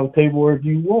the files paperwork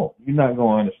you want. You're not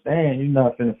gonna understand. You're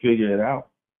not gonna figure it out.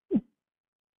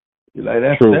 You're like,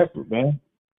 that's separate, man.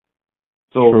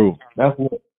 So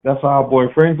that's how our boy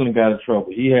Franklin got in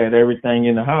trouble. He had everything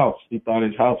in the house. He thought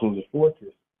his house was a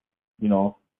fortress.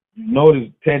 You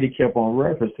notice Teddy kept on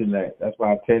referencing that. That's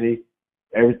why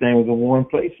everything was in one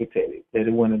place for Teddy.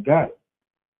 Teddy went and got it.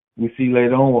 We see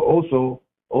later on where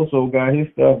Oso got his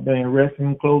stuff, man,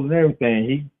 wrestling clothes and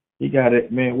everything. He got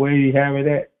it, man. Where he have it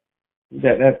at? He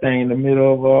got that thing in the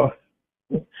middle of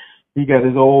he got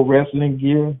his old wrestling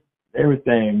gear,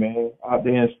 everything, man, out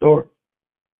there in store.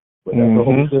 But that's a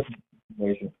whole different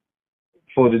situation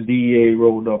before the DEA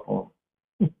rolled up on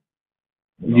him.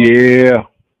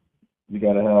 You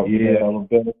gotta have a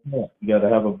better plan. You gotta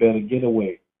have a better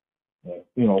getaway.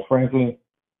 Franklin,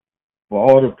 for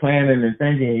all the planning and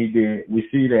thinking he did, we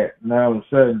see that now all of a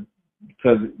sudden,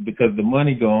 because the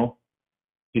money gone,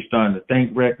 he's starting to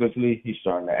think recklessly, he's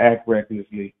starting to act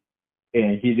recklessly,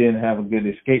 and he didn't have a good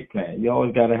escape plan. You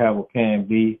always got to have a plan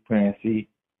B, plan C.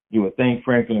 You would think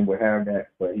Franklin would have that,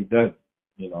 but he doesn't,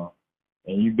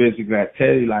 And you basically got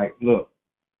Teddy like, look,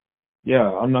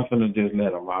 I'm not going to just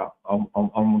let him out. I'm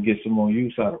going to get some more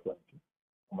use out of Franklin.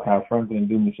 I'm going to have Franklin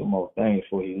do me some more things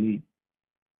before he leaves.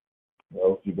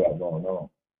 What you got going on?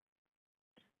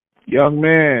 Young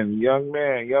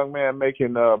man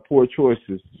making poor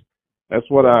choices. That's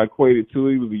what I equated to.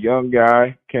 He was a young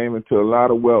guy, came into a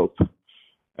lot of wealth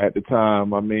at the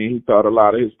time. I mean, he thought a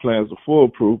lot of his plans were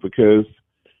foolproof because,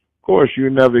 of course, you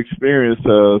never experienced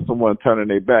someone turning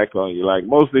their back on you. Like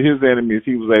most of his enemies,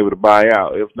 he was able to buy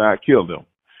out, if not kill them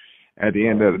at the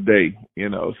end of the day,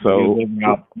 So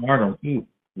outsmart them too.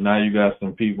 Now you got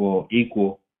some people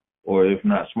equal, or if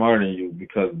not smarter than you,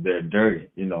 because they're dirty.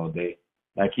 They,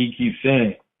 like he keeps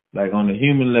saying, like on the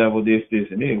human level, this,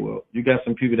 and that. Well, you got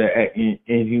some people that act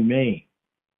inhumane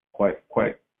quite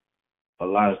a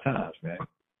lot of times, man.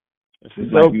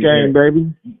 It's like game,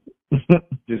 baby.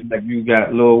 Just like you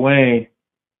got Lil Wayne,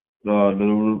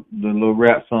 the little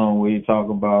rap song where he talk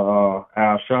about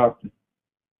Al Sharpton,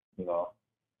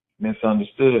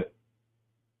 misunderstood.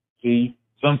 See,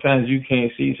 sometimes you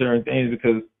can't see certain things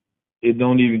because it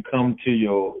don't even come to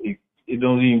your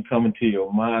into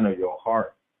your mind or your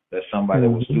heart that somebody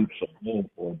will stoop so low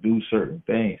or do certain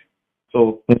things.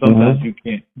 So sometimes you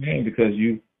can't think because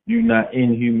you're not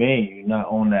inhumane. You're not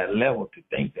on that level to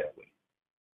think that way.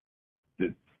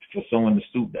 For someone to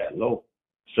stoop that low,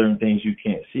 certain things you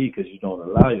can't see because you don't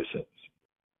allow yourself to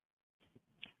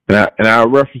see. And I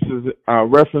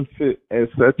reference it as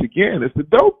such again. It's the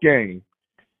dope game.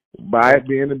 By it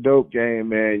being a dope game,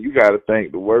 man, you got to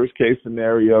think the worst case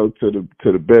scenario to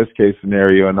the best case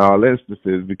scenario in all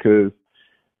instances, because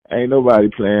ain't nobody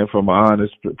playing from an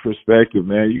honest perspective,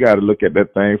 man. You got to look at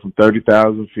that thing from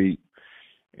 30,000 feet.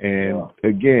 And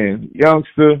again,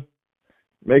 youngster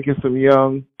making some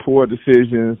young, poor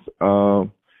decisions.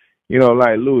 You know,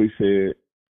 like Louis said,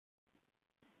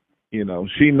 you know,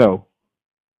 she know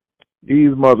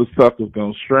these mother suckers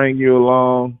gonna string you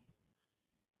along,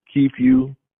 keep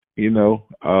you, you know,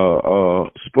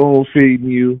 spoon feeding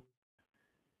you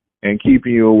and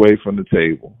keeping you away from the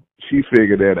table. She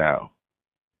figured that out.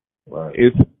 Right.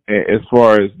 It's as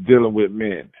far as dealing with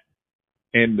men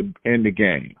in the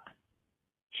game.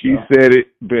 She said it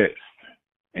best.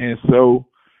 And so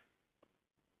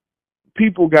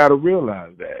people got to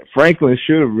realize that. Franklin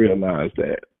should have realized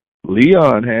that.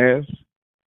 Leon has.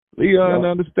 Leon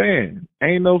understand.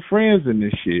 Ain't no friends in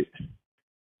this shit.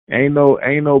 Ain't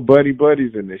no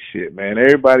buddies in this shit, man.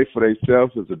 Everybody for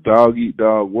themselves. Is a dog eat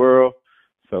dog world.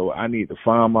 So I need to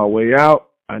find my way out.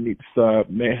 I need to start.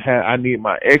 I need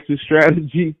my exit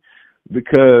strategy,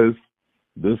 because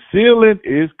the ceiling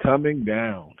is coming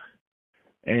down,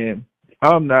 and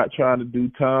I'm not trying to do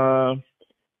time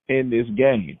in this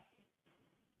game,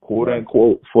 quote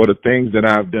unquote, for the things that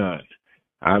I've done.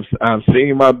 I've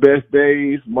seen my best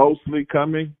days mostly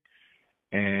coming,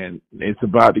 and it's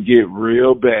about to get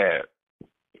real bad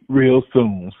real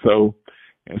soon. So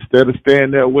instead of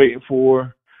standing there waiting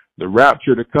for the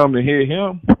rapture to come and hit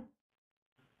him,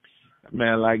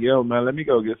 man, like, yo, man, let me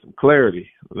go get some clarity.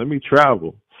 Let me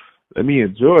travel. Let me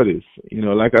enjoy this. You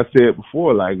know, like I said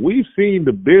before, like, we've seen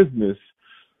the business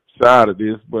side of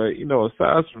this, but, you know,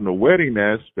 aside from the wedding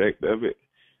aspect of it,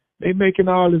 they making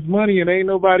all this money and ain't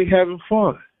nobody having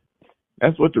fun.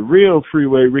 That's what the real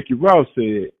Freeway Ricky Ross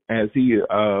said as he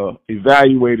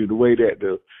evaluated the way that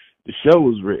the show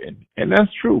was written. And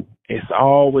that's true. It's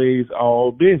always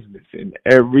all business in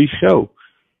every show.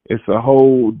 It's a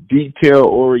whole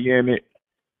detail-oriented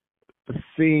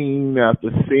scene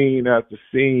after scene after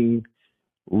scene,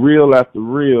 reel after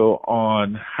reel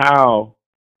on how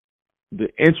the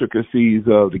intricacies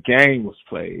of the game was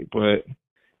played. But,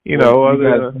 you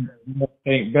know,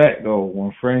 think back, though,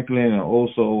 when Franklin and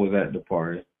Oso was at the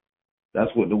party,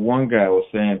 that's what the one guy was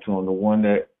saying to him, the one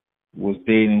that was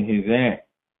dating his aunt.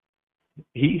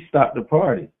 He stopped the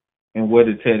party. And what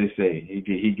did Teddy say? He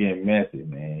getting messy,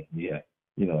 man. Yeah.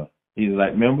 You know, he's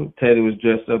like, remember, Teddy was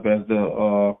dressed up as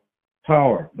the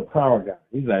power guy.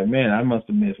 He's like, man, I must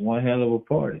have missed one hell of a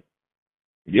party.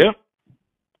 Yep.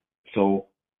 So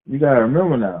you gotta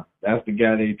remember now, that's the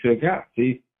guy that he took out.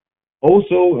 See,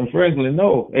 Oso and Franklin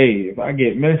know, hey, if I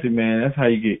get messy, man, that's how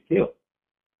you get killed.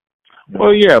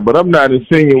 Well, yeah, but I'm not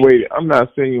insinuating.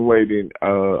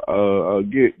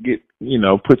 Get you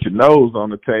know, put your nose on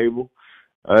the table.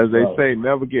 As they say,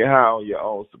 never get high on your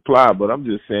own supply. But I'm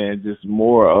just saying, just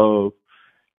more of,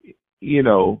 you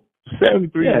know,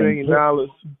 $73 million.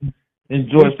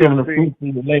 Enjoy some of the fruits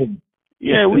of the labor.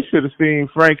 Yeah, we should have seen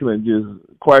Franklin.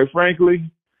 Just quite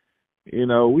frankly, you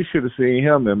know, we should have seen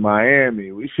him in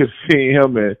Miami. We should have seen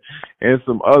him in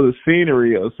some other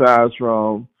scenery aside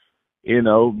from, you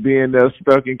know, being there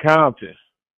stuck in Compton.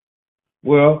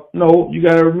 Well, no, you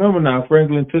got to remember now,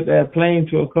 Franklin took that plane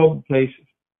to a couple places.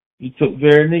 He took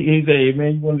very neat. He said, hey,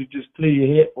 man, you want to just clear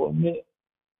your head for a minute?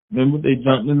 Remember, they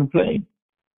jumped in the plane,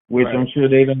 which I'm sure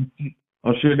they done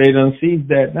seized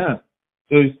that now.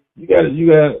 So you got,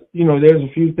 you know, there's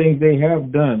a few things they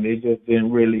have done. They just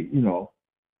didn't really, you know,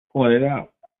 point it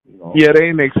out. You know? Yeah, they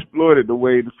ain't exploited the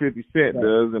way the 50 Cent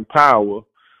does in Power,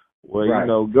 where, you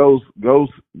know, Ghost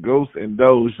and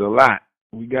Doge a lot.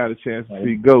 We got a chance to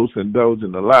see Ghost and Doge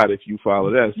in a lot if you follow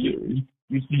that series.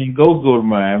 You seen Ghost go to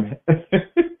Miami.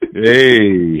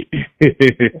 Hey.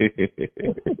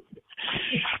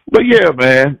 But yeah,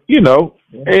 man, you know,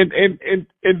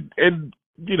 and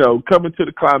you know, coming to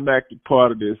the climactic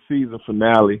part of this season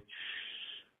finale,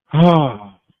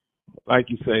 like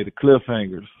you say, the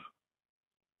cliffhangers.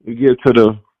 We get to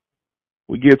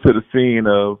the scene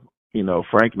of, you know,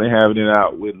 Franklin having it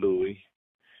out with Louis.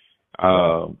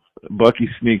 Bucky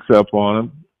sneaks up on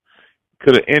him.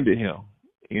 Could have ended him,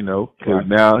 you know, because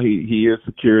now he is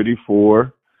security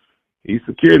for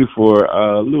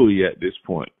Louis at this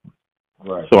point.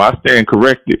 Right. So I stand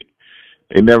corrected.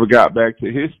 They never got back to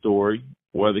his story,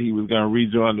 whether he was going to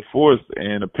rejoin the force,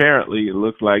 and apparently it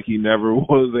looks like he never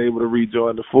was able to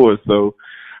rejoin the force. So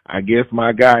I guess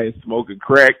my guy is smoking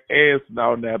crack and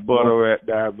snorting that butter at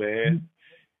that, man.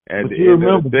 At the end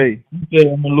of the day, you said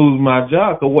I'm gonna lose my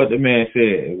job, because what the man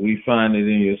said, we find it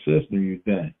in your system, you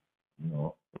think, you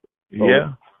know. So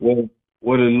Yeah.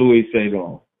 what did Louis say to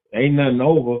him? Ain't nothing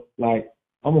over. Like,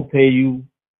 I'm gonna pay you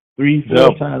 3-4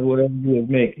 Yep. times whatever you was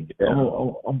making. Yeah.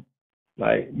 I'm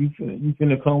like, you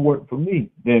finna come work for me.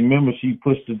 Then remember, she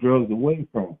pushed the drugs away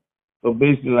from him. So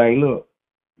basically, like, look,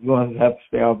 you're gonna have to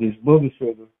stay off this booger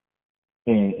sugar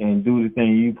and do the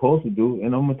thing you supposed to do,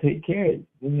 and I'm gonna take care of you.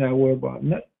 You ain't gotta worry about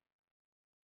nothing.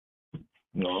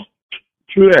 You know.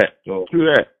 True that. So True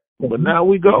that. But now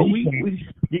we go.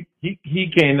 He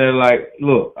came there like,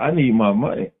 look, I need my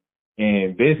money,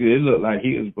 and basically it looked like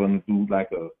he was gonna do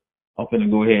like I'm finna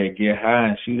go ahead and get high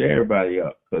and shoot everybody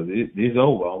up because it's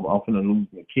over. I'm finna lose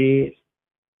my kids.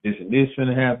 This and this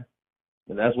finna happen,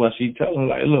 and that's why she tell him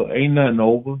like, look, ain't nothing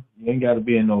over. You ain't got to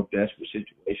be in no desperate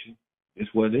situation.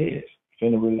 It's what it is.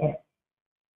 Finna relax.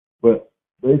 But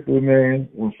basically, man,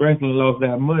 when Franklin lost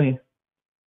that money,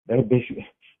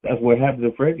 that's what happened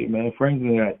to Franklin, man.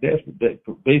 Franklin got desperate.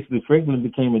 Basically, Franklin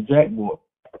became a jackboy.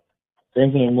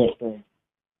 Franklin went from,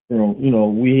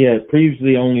 we had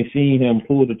previously only seen him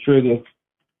pull the trigger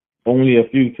only a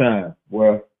few times.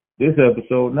 Where this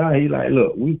episode, now he like,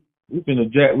 look, we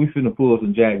finna pull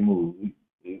some jack moves.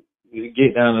 We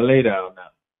get down and lay down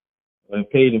now. And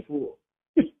paid in full.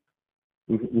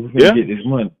 we finna get this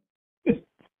money.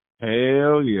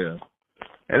 Hell yeah.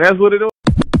 And that's what it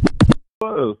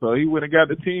was. So he went and got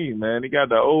the team, man. He got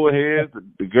the old heads,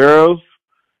 the girls.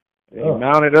 He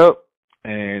mounted up,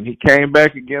 and he came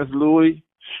back against Louis,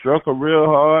 struck her real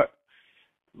hard.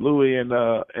 Louis and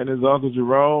his uncle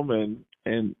Jerome, and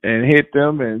hit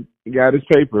them, and he got his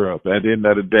paper up at the end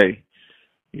of the day.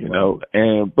 You know,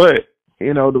 but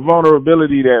the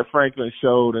vulnerability that Franklin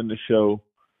showed in the show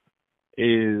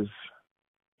is,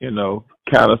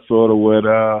 kind of sort of what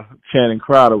Channing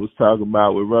Crowder was talking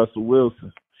about with Russell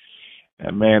Wilson.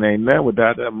 That man ain't nothing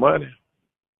without that money.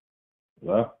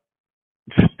 Well,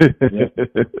 you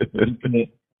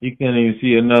can't even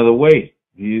see another way.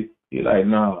 He like,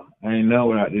 nah, I ain't nothing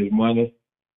without this money.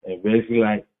 And basically,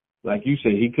 like you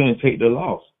said, he couldn't take the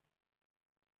loss.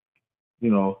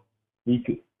 That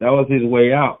was his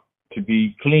way out, to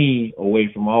be clean away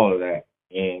from all of that.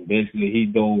 And basically, he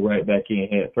dove right back in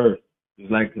head first. It's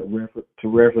like to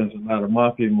reference a lot of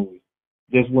mafia movies.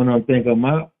 Just when I think I'm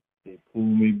out, they pull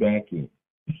me back in.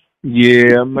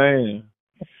 Yeah, man.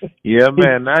 Yeah,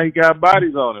 man. Now he got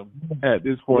bodies on him at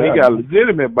this point. He got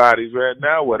legitimate bodies right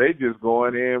now where they just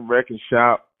going in, wrecking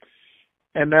shop.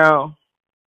 And now,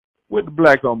 with the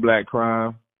black on black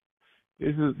crime,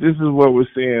 this is what we're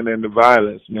seeing in the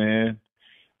violence, man.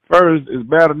 First, it's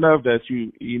bad enough that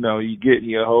you getting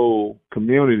your whole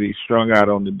community strung out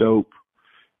on the dope.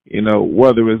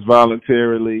 Whether it's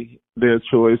voluntarily their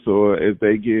choice or if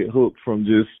they get hooked from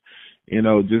just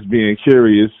being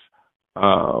curious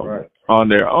on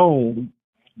their own.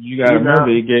 You got to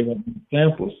remember, he gave them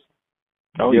samples.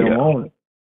 Oh, yeah. On it.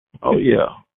 Oh,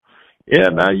 yeah. Yeah,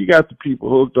 now you got the people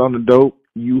hooked on the dope.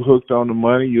 You hooked on the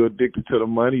money. You're addicted to the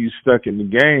money. You stuck in the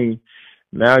game.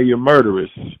 Now you're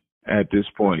murderous at this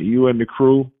point. You and the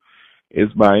crew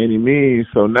is by any means.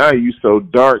 So now you so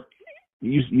dark.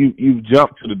 You've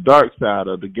jumped to the dark side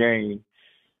of the game.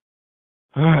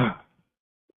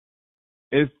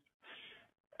 It's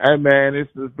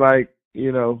just like,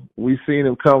 we've seen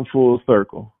him come full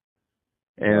circle.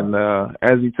 And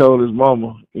as he told his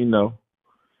mama,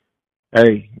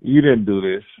 hey, you didn't do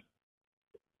this.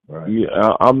 Right.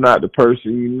 I'm not the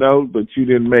person but you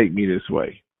didn't make me this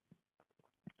way.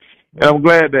 And I'm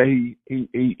glad that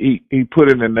he put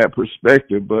it in that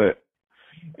perspective, but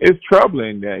it's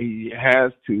troubling that he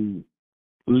has to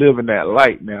live in that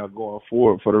light now going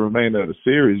forward for the remainder of the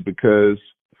series, because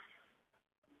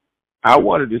I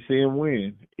wanted to see him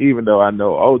win, even though I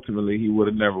know ultimately he would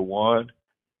have never won.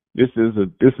 This is a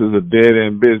dead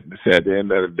end business at the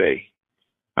end of the day.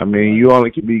 I mean, you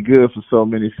only can be good for so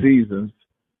many seasons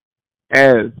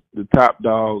as the top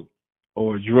dog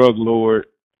or drug lord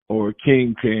or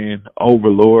kingpin,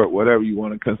 overlord, whatever you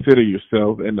want to consider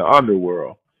yourself in the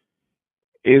underworld.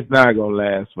 It's not going to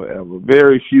last forever.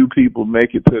 Very few people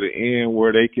make it to the end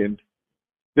where they can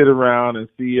sit around and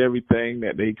see everything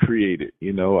that they created,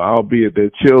 albeit their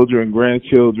children,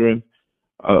 grandchildren,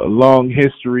 a long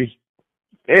history.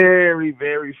 Very,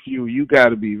 very few. You got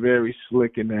to be very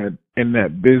slick in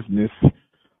that business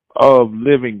of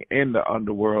living in the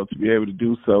underworld to be able to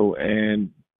do so.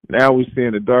 And now we're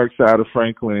seeing the dark side of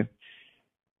Franklin.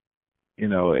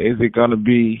 Is it going to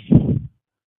be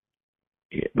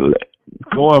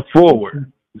going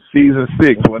forward, season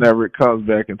 6, whenever it comes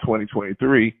back in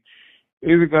 2023? Is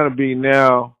it going to be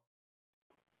now,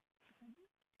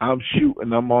 I'm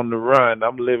shooting, I'm on the run,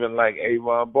 I'm living like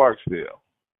Avon Barksdale.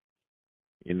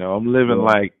 I'm living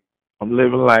like I'm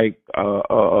living like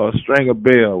a Stringer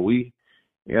Bell. You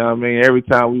know what I mean? Every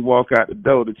time we walk out the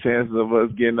door, the chances of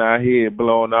us getting our head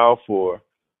blown off or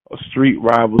a street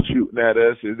rival shooting at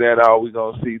us, is that all we're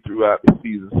going to see throughout the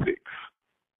season 6?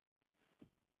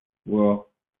 Well,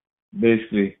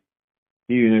 basically,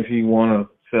 even if you want to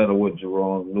settle with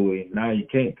Jerome Louis, now you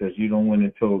can't because you don't went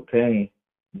and told Kane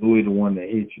Louis the one that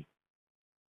hit you.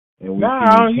 And we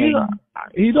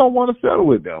he don't want to settle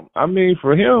with them. I mean,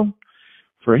 for him,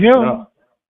 no.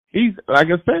 He's, like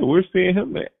I said, we're seeing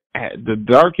him at the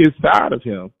darkest side of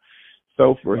him.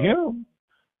 So for him,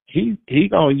 he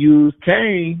gonna use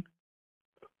Kane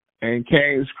and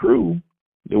Kane's crew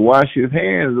to wash his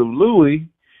hands of Louis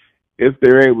if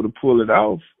they're able to pull it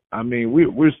off. I mean,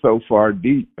 we're so far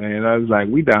deep, man. I was like,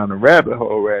 we down the rabbit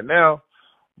hole right now.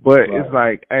 But It's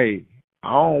like, hey,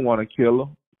 I don't want to kill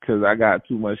him because I got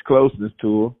too much closeness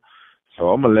to her. So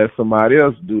I'm gonna let somebody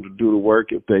else do the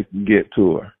work if they can get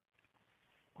to her.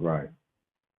 Right.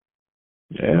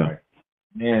 Yeah. Right.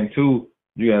 And two,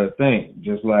 you gotta think,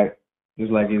 just like his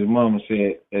mama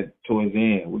said towards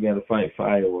the end, we gotta fight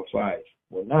fire with fire.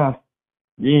 Well, now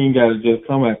you ain't gotta just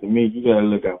come after me. You gotta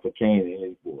look out for Kane and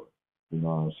his boy. You know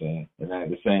what I'm saying? And at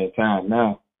the same time,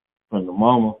 now from the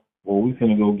mama, well, we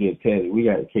finna go get Teddy. We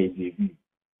got a KGB,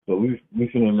 so we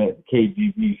finna let the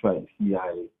KGB fight the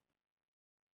CIA.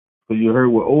 So you heard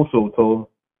what Oso told him,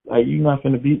 like, you're not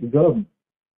finna beat the government.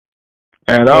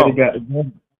 At Teddy all.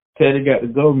 Teddy got the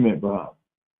government behind.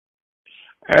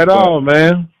 At all,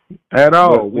 man. At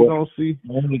all. We're gonna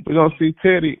see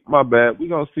Teddy, my bad. We're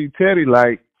gonna see Teddy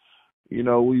like, you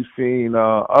know, we've seen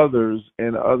others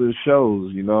in other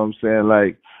shows, you know what I'm saying?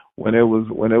 Like when it was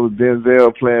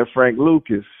Denzel playing Frank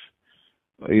Lucas,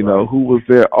 you know, who was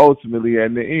there ultimately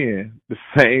at the end? The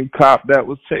same cop that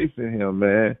was chasing him,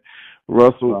 man.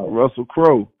 Russell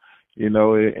Crowe. You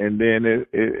know, and then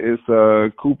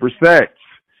it's Cooper Sacks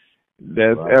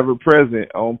that's ever present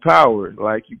on Power.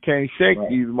 Like, you can't shake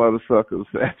these mother suckers.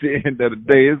 At the end of the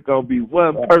day, it's gonna be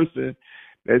one person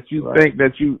that you think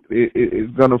that is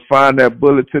gonna find that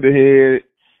bullet to the head,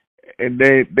 and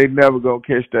they never gonna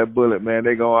catch that bullet, man.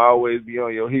 They gonna always be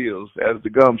on your heels as the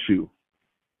gumshoe.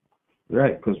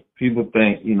 Right, because people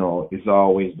think, you know, it's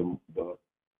always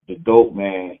the dope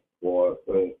man or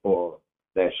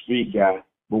that street guy.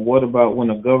 But what about when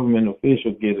a government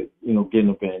official getting a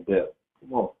vendetta?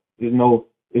 Come on, there's no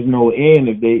end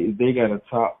if they got a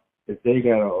top, if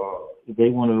they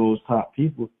one of those top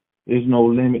people. There's no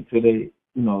limit to to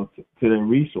their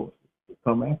resources to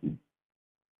come after you.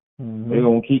 Mm-hmm. They're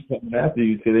gonna keep coming after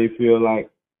you till they feel like,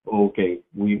 okay,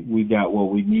 we got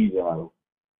what we need out of,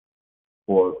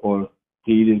 or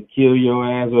to either kill your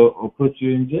ass or put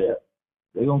you in jail.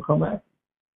 They're gonna come after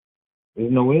you.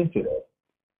 There's no end to that.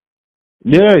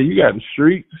 Yeah, you got the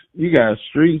streets. You got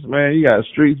streets, man. You got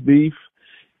streets beef.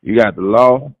 You got the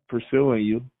law pursuing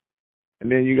you,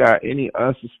 and then you got any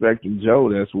unsuspecting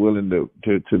Joe that's willing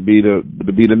to be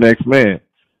the next man.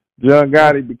 John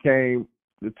Gotti became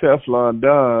the Teflon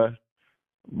Don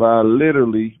by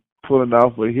literally pulling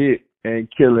off a hit and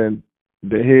killing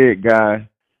the head guy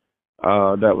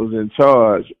that was in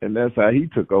charge, and that's how he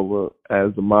took over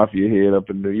as the mafia head up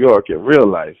in New York in real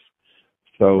life.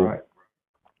 So.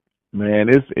 Man,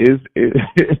 it's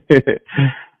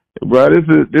bro, this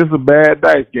is a bad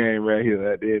dice game right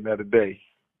here at the end of the day.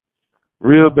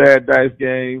 Real bad dice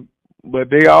game, but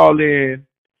they all in.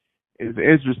 It's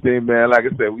interesting, man. Like I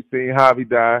said, we seen Javi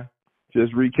die.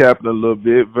 Just recapping a little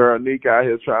bit. Veronique out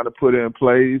here trying to put in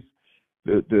place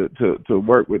to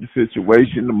work with the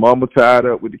situation. The mama tied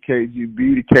up with the KGB.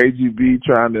 The KGB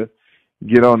trying to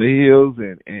get on the heels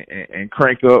and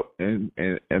crank up and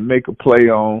make a play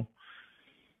on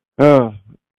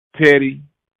Teddy,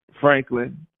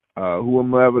 Franklin,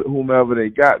 whomever they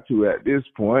got to at this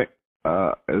point,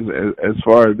 as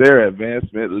far as their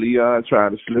advancement. Leon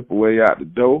trying to slip away out the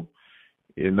door,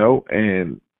 you know,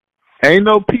 and ain't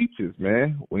no peaches,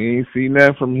 man. We ain't seen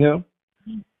that from him.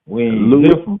 We ain't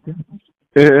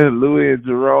Louis and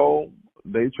Jerome,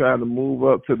 they trying to move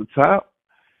up to the top,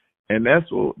 and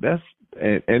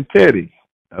and Teddy.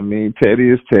 I mean, Teddy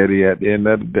is Teddy at the end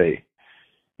of the day.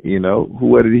 You know,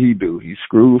 what did he do? He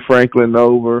screwed Franklin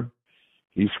over.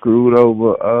 He screwed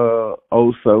over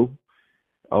Oso.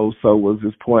 Oso was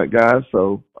his point guy,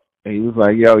 so he was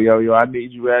like, yo, I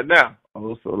need you right now.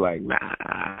 Oso like,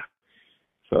 nah.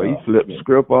 So he flipped the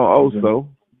script on Oso.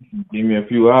 Give me a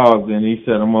few hours, and he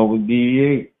set him up with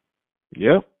DEA.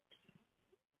 Yep.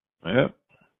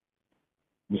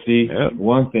 You see,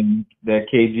 one thing, that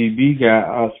KGB guy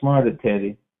outsmarted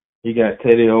Teddy. He got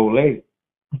Teddy old lady.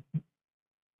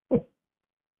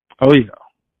 Oh, yeah.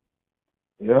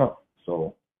 Yeah,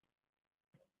 so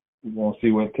We're gonna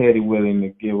see what Teddy willing to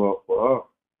give up for her.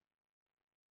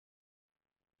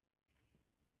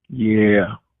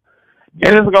 Yeah.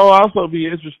 And it's gonna also be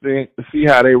interesting to see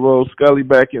how they roll Scully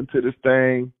back into this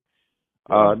thing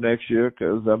next year,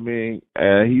 because I mean,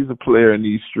 he's a player in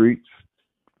these streets,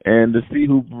 and to see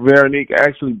who Veronique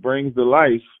actually brings to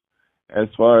life, as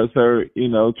far as her,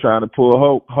 trying to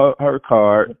pull her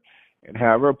card and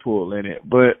have her pull in it.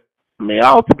 But I mean,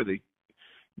 ultimately,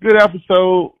 good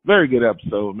episode, very good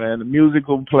episode, man. The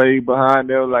musical played behind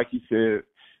there, like you said.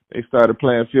 They started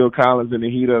playing Phil Collins in the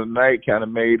heat of the night, kind of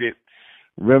made it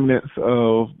remnants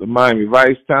of the Miami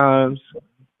Vice times.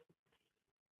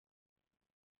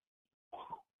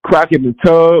 Crockett and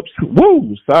Tubbs,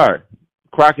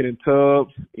 Crockett and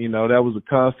Tubbs, that was a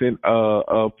constant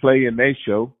play in their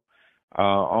show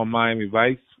on Miami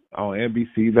Vice on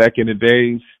NBC back in the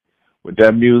days with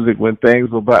that music when things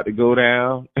were about to go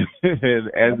down, and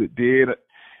as it did.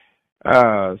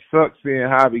 Sucks seeing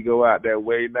Hobby go out that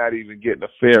way, not even getting a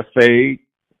fair fade.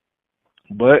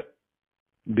 But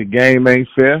the game ain't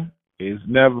fair. It's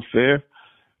never fair.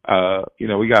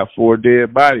 We got 4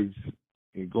 dead bodies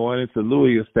going into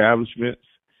Louis establishments.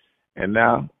 And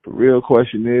now the real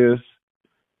question is,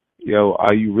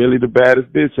 are you really the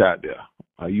baddest bitch out there?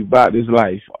 Are you about this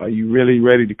life? Are you really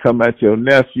ready to come at your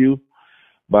nephew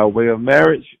by way of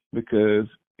marriage? Because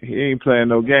he ain't playing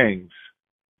no games.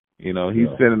 He's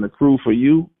sending the crew for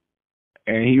you,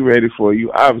 and he ready for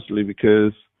you, obviously,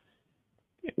 because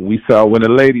we saw when the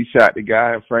lady shot the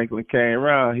guy and Franklin came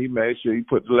around, he made sure he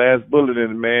put the last bullet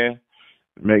in the man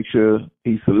to make sure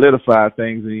he solidified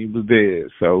things and he was dead.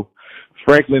 So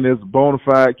Franklin is a bona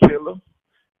fide killer.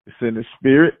 It's in his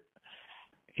spirit.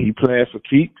 He playing for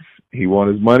keeps. He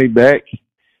wants his money back,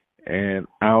 and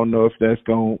I don't know if that's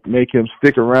going to make him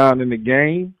stick around in the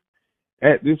game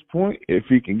at this point, if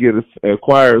he can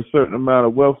acquire a certain amount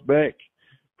of wealth back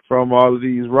from all of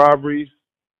these robberies.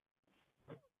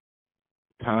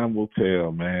 Time will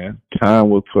tell, man. Time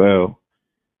will tell.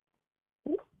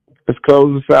 Let's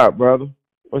close this out, brother.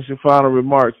 What's your final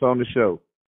remarks on the show?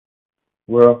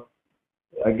 Well,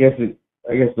 I guess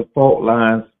the fault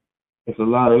lines. It's a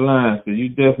lot of lines, but you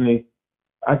definitely,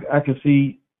 I can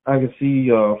see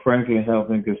Franklin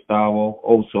helping Gustavo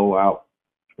also out,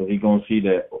 because he's gonna see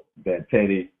that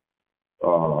Teddy,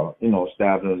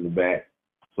 stabbed him in the back.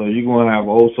 So you're gonna have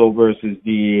Oso versus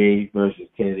DA versus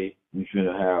Teddy. You're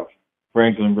gonna have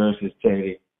Franklin versus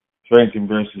Teddy, Franklin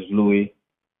versus Louis.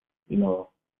 You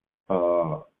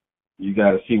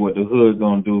got to see what the hood's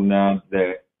gonna do now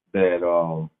that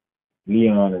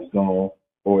Leon is gone,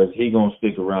 or is he gonna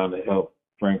stick around to help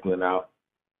Franklin out?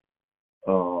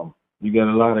 You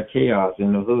got a lot of chaos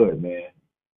in the hood, man.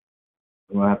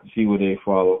 We're gonna have to see where they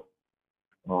follow.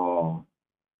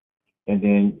 And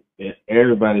then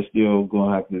everybody's still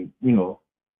gonna have to,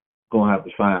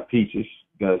 find Peaches.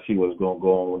 Got to see what's gonna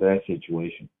go on with that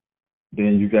situation.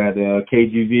 Then you got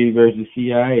KGB versus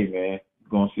CIA, man.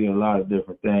 You're gonna see a lot of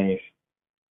different things.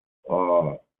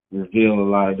 Reveal a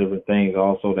lot of different things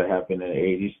also that happened in the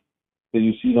 80s. So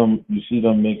you see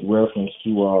them make reference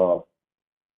to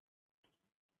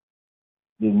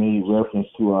they made reference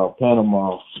to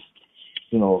Panama,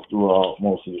 throughout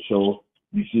most of the show.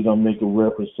 You see them make a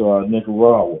reference to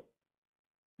Nicaragua.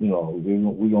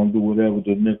 We're gonna do whatever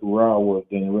to Nicaragua,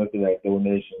 then the rest of that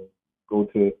donation go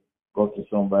to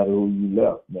somebody who you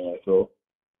left, man. So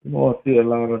you're gonna see a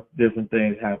lot of different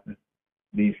things happen.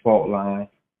 These fault lines.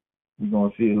 You're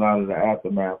gonna see a lot of the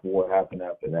aftermath of what happened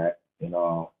after that.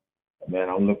 Man,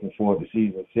 I'm looking forward to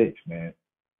season 6, man.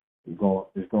 It's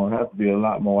gonna have to be a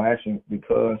lot more action,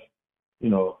 because,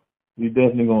 you're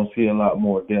definitely gonna see a lot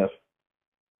more death.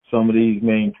 Some of these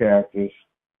main characters,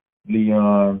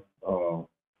 Leon,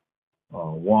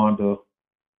 Wanda,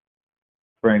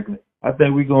 Franklin. I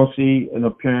think we're gonna see an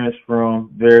appearance from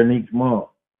Veronique's mom,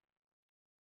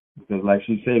 because, like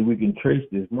she said, we can trace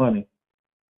this money.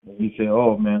 And you say,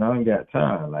 "Oh man, I ain't got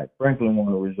time." Like Franklin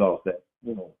want to resolve that,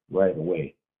 right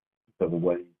away because of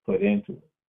what he put into it.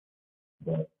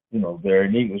 But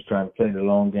Veronique was trying to play the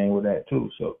long game with that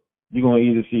too. So you're gonna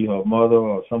either see her mother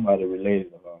or somebody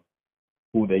related to her,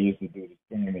 who they used to do the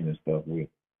scamming and stuff with.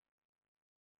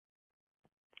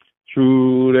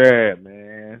 True that,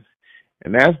 man.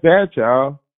 And that's that,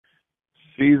 y'all.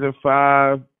 Season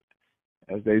 5,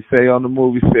 as they say on the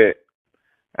movie set.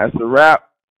 That's a wrap.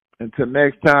 Until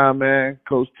next time, man,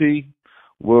 Coach T,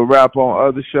 we'll wrap on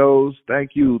other shows.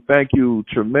 Thank you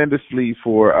tremendously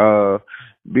for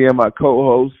being my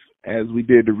co-host as we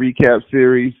did the recap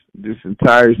series this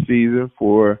entire season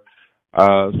for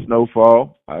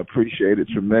Snowfall. I appreciate it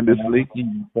tremendously.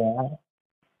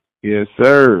 Yes,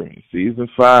 sir. Season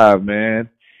 5, man.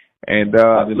 And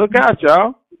look out,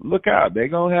 y'all. Look out. They're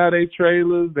going to have their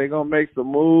trailers. They're going to make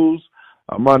some moves.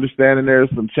 I'm understanding there's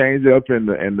some change up in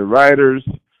the writers.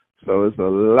 So it's a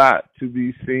lot to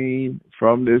be seen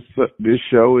from this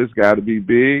show. It's got to be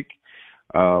big.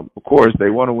 Of course, they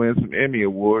want to win some Emmy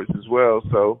Awards as well.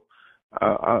 So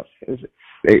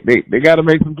they got to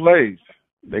make some plays.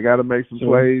 They got to make some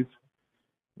plays.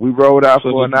 We rolled out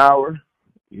for an hour.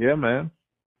 Yeah, man.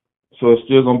 So it's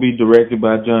still going to be directed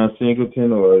by John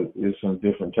Singleton, or is some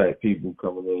different type people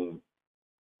coming in?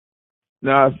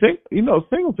 Now,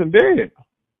 Singleton dead.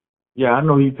 Yeah, I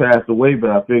know he passed away,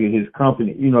 but I figured his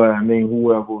company, you know what I mean,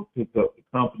 whoever picked up the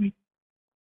company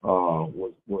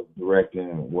was directing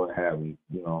and what have you,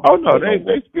 you know. Oh, no,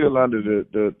 they still under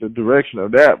the direction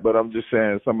of that, but I'm just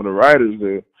saying some of the writers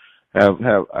that have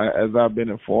as I've been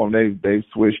informed, they've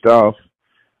switched off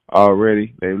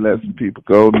already. They've let some people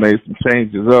go, made some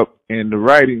changes up in the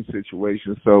writing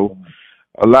situation. So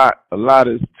a lot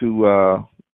is to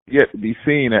yet to be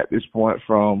seen at this point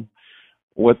from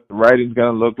what the writing's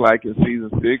gonna look like in season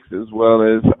 6, as well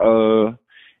as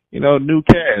new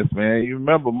cast, man. You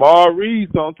remember Mar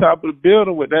Reed's on top of the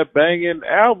building with that banging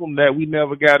album that we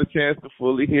never got a chance to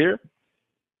fully hear.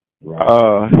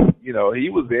 Right. He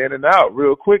was in and out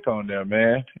real quick on there,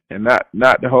 man, and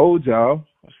not to hold y'all.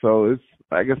 So it's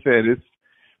like I said, it's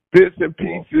bits and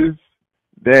pieces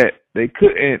that they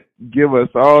couldn't give us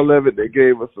all of it. They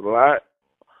gave us a lot.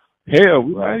 Hell,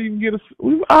 we might even get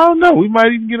I don't know. We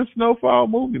might even get a Snowfall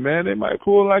movie, man. They might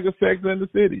pull like a Sex and the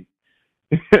City.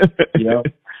 Yeah.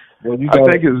 Well, you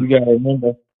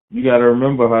gotta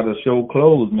remember how the show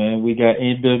closed, man. We got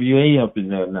NWA up in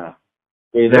there now.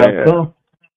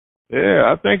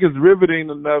 Yeah, I think it's riveting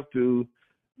enough to,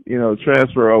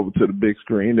 transfer over to the big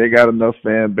screen. They got enough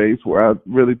fan base where I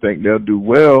really think they'll do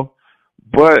well.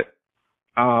 But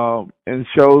in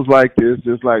shows like this,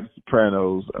 just like The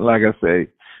Sopranos, like I say,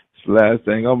 it's the last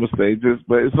thing I'm gonna say.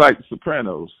 But it's like The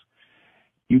Sopranos.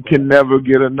 You can never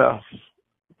get enough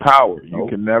power. You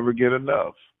can never get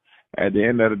enough. At the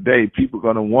end of the day, people are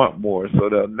gonna want more, so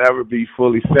they'll never be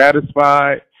fully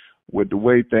satisfied with the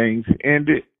way things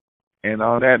ended. And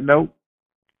on that note,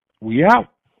 we out.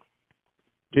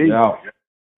 Peace.